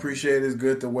so appreciated. It's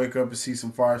good to wake up and see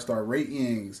some 5-star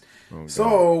ratings. Okay.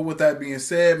 So, with that being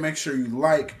said, make sure you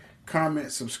like,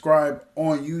 comment, subscribe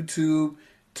on YouTube,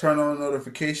 turn on the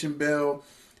notification bell,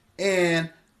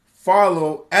 and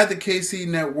follow at the KC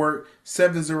Network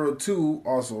 702,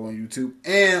 also on YouTube,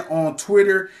 and on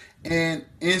Twitter and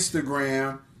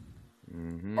Instagram.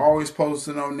 Always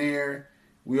posting on there.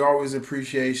 We always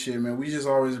appreciate shit, man. We just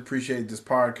always appreciate this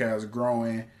podcast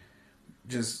growing.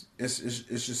 Just it's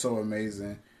just so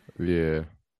amazing. Yeah.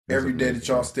 Every day that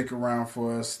y'all stick around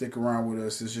for us, stick around with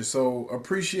us, it's just so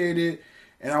appreciated.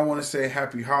 And I want to say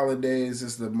happy holidays.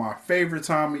 It's my favorite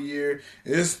time of year.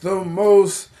 It's the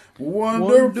most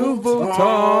wonderful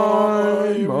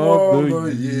time of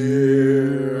the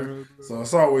year. So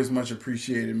it's always much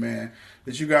appreciated, man,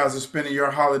 that you guys are spending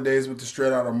your holidays with the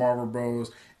Straight Out of Marvel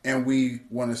Bros. And we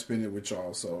want to spend it with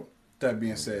y'all. So that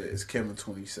being said, it's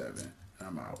Kevin27.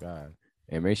 I'm out. God.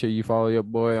 And make sure you follow your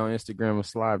boy on Instagram at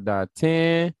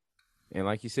Slive.10. And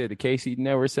like you said, the KC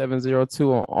Network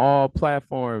 702 on all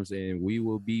platforms. And we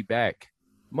will be back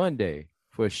Monday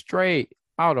for Straight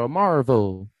Out of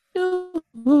Marvel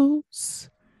News.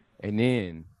 And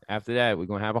then after that, we're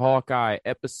going to have a Hawkeye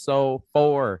episode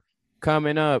 4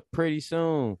 coming up pretty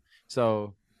soon.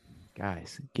 So,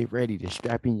 guys, get ready to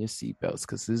strap in your seatbelts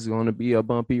because this is going to be a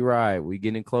bumpy ride. We're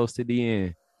getting close to the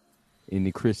end in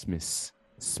the Christmas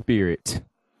spirit.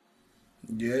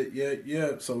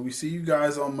 Yeah. So we see you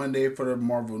guys on Monday for the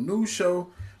Marvel News Show.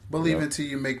 Believe until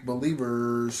you make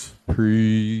believers.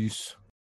 Peace.